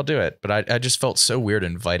 maybe I'll do it. But I just felt so weird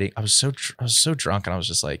inviting. I was so drunk, and I was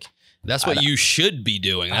just like, that's what you should be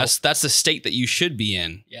doing. That's the state that you should be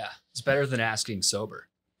in. Yeah, it's better than asking sober.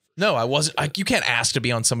 No, I wasn't. You can't ask to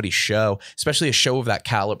be on somebody's show, especially a show of that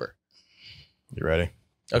caliber. You ready?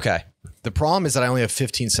 Okay. The problem is that I only have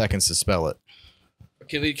 15 seconds to spell it.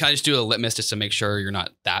 Can I just do a litmus just to make sure you're not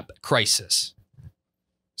that crisis?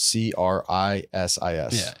 Crisis.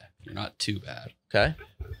 Yeah, you're not too bad. Okay.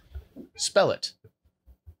 Spell it.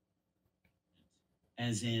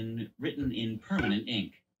 As in written in permanent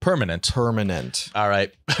ink. Permanent. All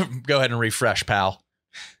right. Go ahead and refresh, pal.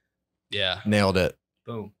 Yeah. Nailed it.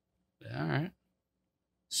 Boom. All right.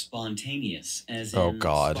 Spontaneous. As Oh in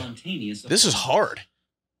God. Spontaneous. This is hard.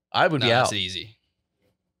 I would be out. That's easy.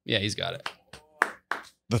 Yeah, he's got it.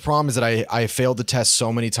 The problem is that I failed the test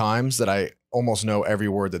so many times that I almost know every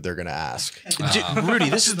word that they're going to ask. Rudy,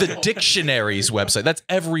 this is the dictionary's website. That's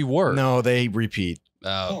every word. No, they repeat.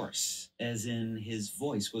 Hoarse. As in his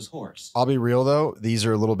voice was hoarse. I'll be real though. These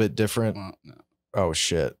are a little bit different. Well, no. Oh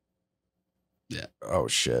shit. Yeah. Oh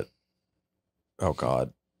shit. Oh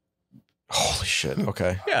God. Holy shit.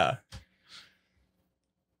 Okay. Yeah.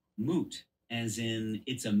 Moot. As in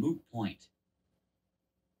it's a moot point.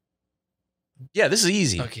 Yeah, this is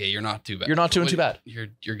easy. Okay, you're not too bad. You're not doing too bad.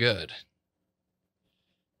 You're good.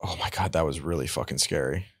 Oh my God, that was really fucking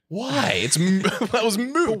scary. Why? That was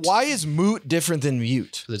moot. But why is moot different than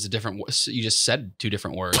mute? There's a different. You just said two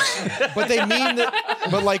different words. But they mean that.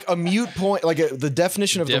 But like a mute point, like the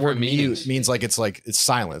definition of the word mute means like it's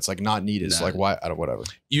silent. It's like not needed. It's like why? I don't. Whatever.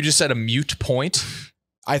 You just said a mute point.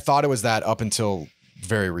 I thought it was that up until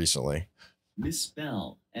very recently.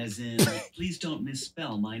 Misspell. As in please don't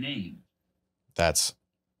misspell my name. It's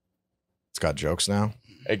got jokes now.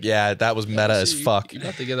 Yeah, that was meta as fuck. You're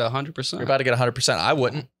about to get 100%. You're about to get 100%. I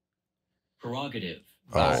wouldn't. Prerogative.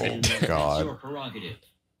 Oh God. Your prerogative.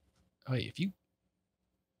 Wait, if you.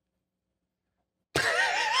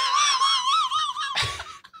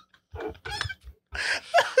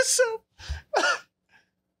 So.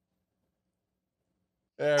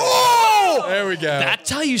 There we go. That's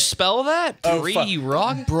how you spell that?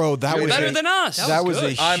 Pre-rock? Bro, that You're was better than us. That was a good.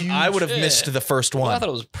 huge. I would have missed the first one. Well, I thought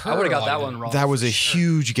it was I would have got that one wrong. That was a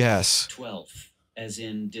huge guess. 12th. As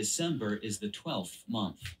in December is the 12th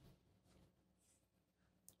month.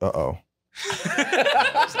 Uh-oh.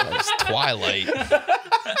 That was Twilight.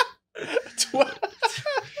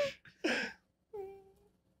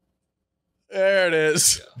 There it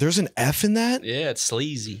is. There's an F in that? Yeah, it's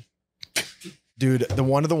sleazy. Dude,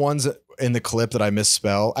 one of the ones in the clip that I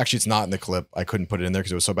misspell. Actually, it's not in the clip. I couldn't put it in there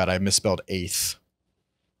because it was so bad. I misspelled eighth.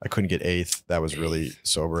 I couldn't get eighth. That was really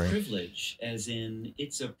sobering. Privilege. As in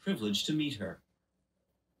it's a privilege to meet her.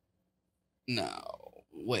 No.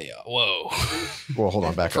 Wait. Whoa. Well, hold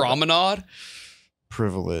on. Back up. Promenade?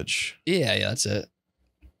 Privilege. Yeah, that's it.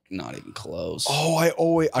 Not even close. Oh, I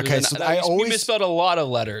always. Okay, so I you always misspelled a lot of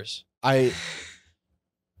letters. I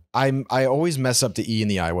always mess up the E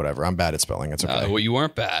and the I, whatever. I'm bad at spelling. It's okay. Well, you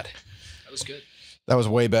weren't bad. That was good. That was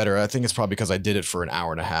way better. I think it's probably because I did it for an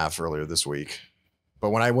hour and a half earlier this week.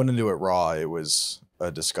 But when I went into it raw, it was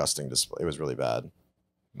a disgusting display. It was really bad.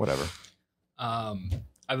 Whatever. I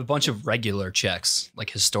have a bunch of regular checks,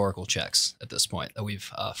 like historical checks at this point that we've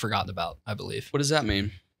forgotten about, I believe. What does that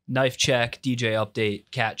mean? Knife check, DJ update,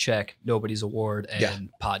 cat check, nobody's award, and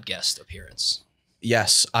pod guest appearance.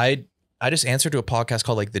 Yes, I just answered to a podcast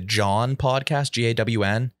called like the John Podcast,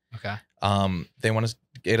 GAWN. Okay. They want to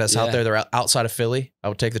get us out there. They're outside of Philly. I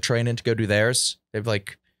would take the train in to go do theirs. They've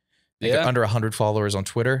like under 100 followers on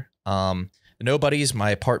Twitter. The Nobodies,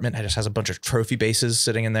 my apartment just has a bunch of trophy bases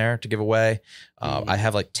sitting in there to give away. I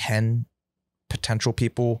have like 10 potential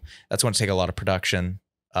people. That's going to take a lot of production.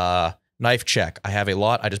 Knife check. I have a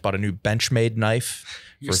lot. I just bought a new Benchmade knife.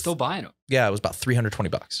 You're still buying them? Yeah, it was about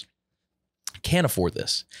 $320. Can't afford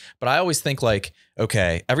this. But I always think like,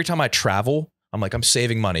 okay, every time I travel, I'm like, I'm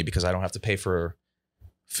saving money because I don't have to pay for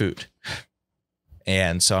food.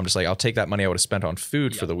 And so I'm just like, I'll take that money I would have spent on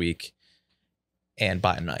food for the week and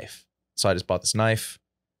buy a knife. So I just bought this knife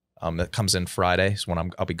that comes in Friday. So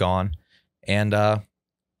when I'll be gone. And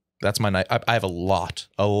that's my knife. I have a lot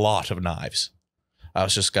of knives. I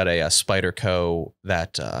was just got a Spyderco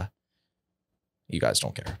that you guys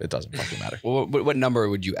don't care. It doesn't fucking matter. Well, what number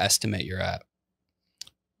would you estimate you're at?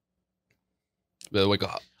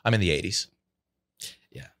 I'm in the 80s.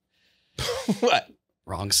 Yeah. What?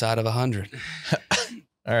 Wrong side of 100.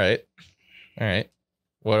 All right.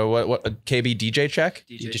 What KB DJ check?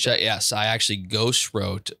 DJ check. Yes, I actually ghost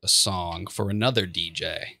wrote a song for another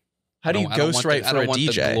DJ. How do you ghost write for a DJ? I don't want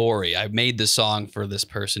the glory. I made the song for this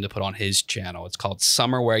person to put on his channel. It's called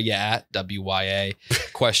Summer Where Ya At, WYA,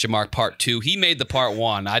 Part 2. He made the part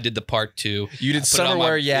 1. I did the part 2. You did Summer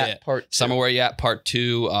Where Ya At part 2. Summer Where Ya At part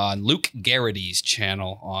 2 on Luke Garrity's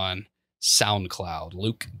channel on SoundCloud.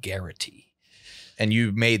 Luke Garrity. And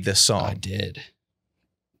you made this song? I did.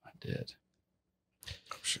 Oh,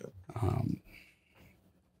 shit.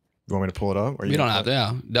 You want me to pull it up? Or you don't have to.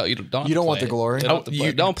 Yeah. No, you don't. You don't want the glory.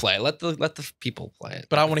 Don't play it. Let the people play it.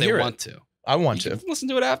 But I want to hear it. Want to? I want to listen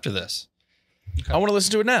to it after this. Okay. I want to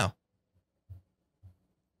listen to it now.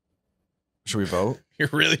 Should we vote? You're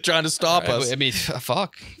really trying to stop us. I mean,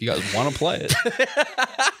 fuck. You guys want to play it?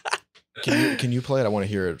 Can you play it? I want to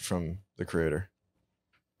hear it from the creator.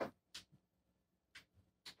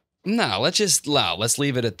 No, let's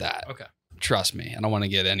leave it at that. Okay. Trust me. I don't want to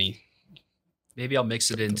get any. Maybe I'll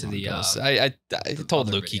mix it into the. I told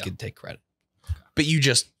Luke he could take credit. But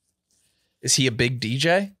is he a big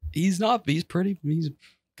DJ? He's not. He's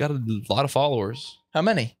got a lot of followers. How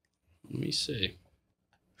many? Let me see.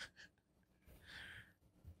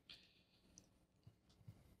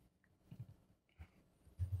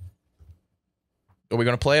 Are we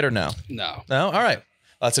going to play it or no? No. No? All right.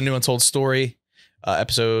 That's a new Untold story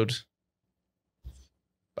episode.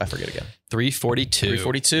 I forget again. 342.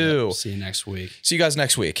 342. Yeah, see you next week. See you guys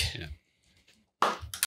next week. Yeah.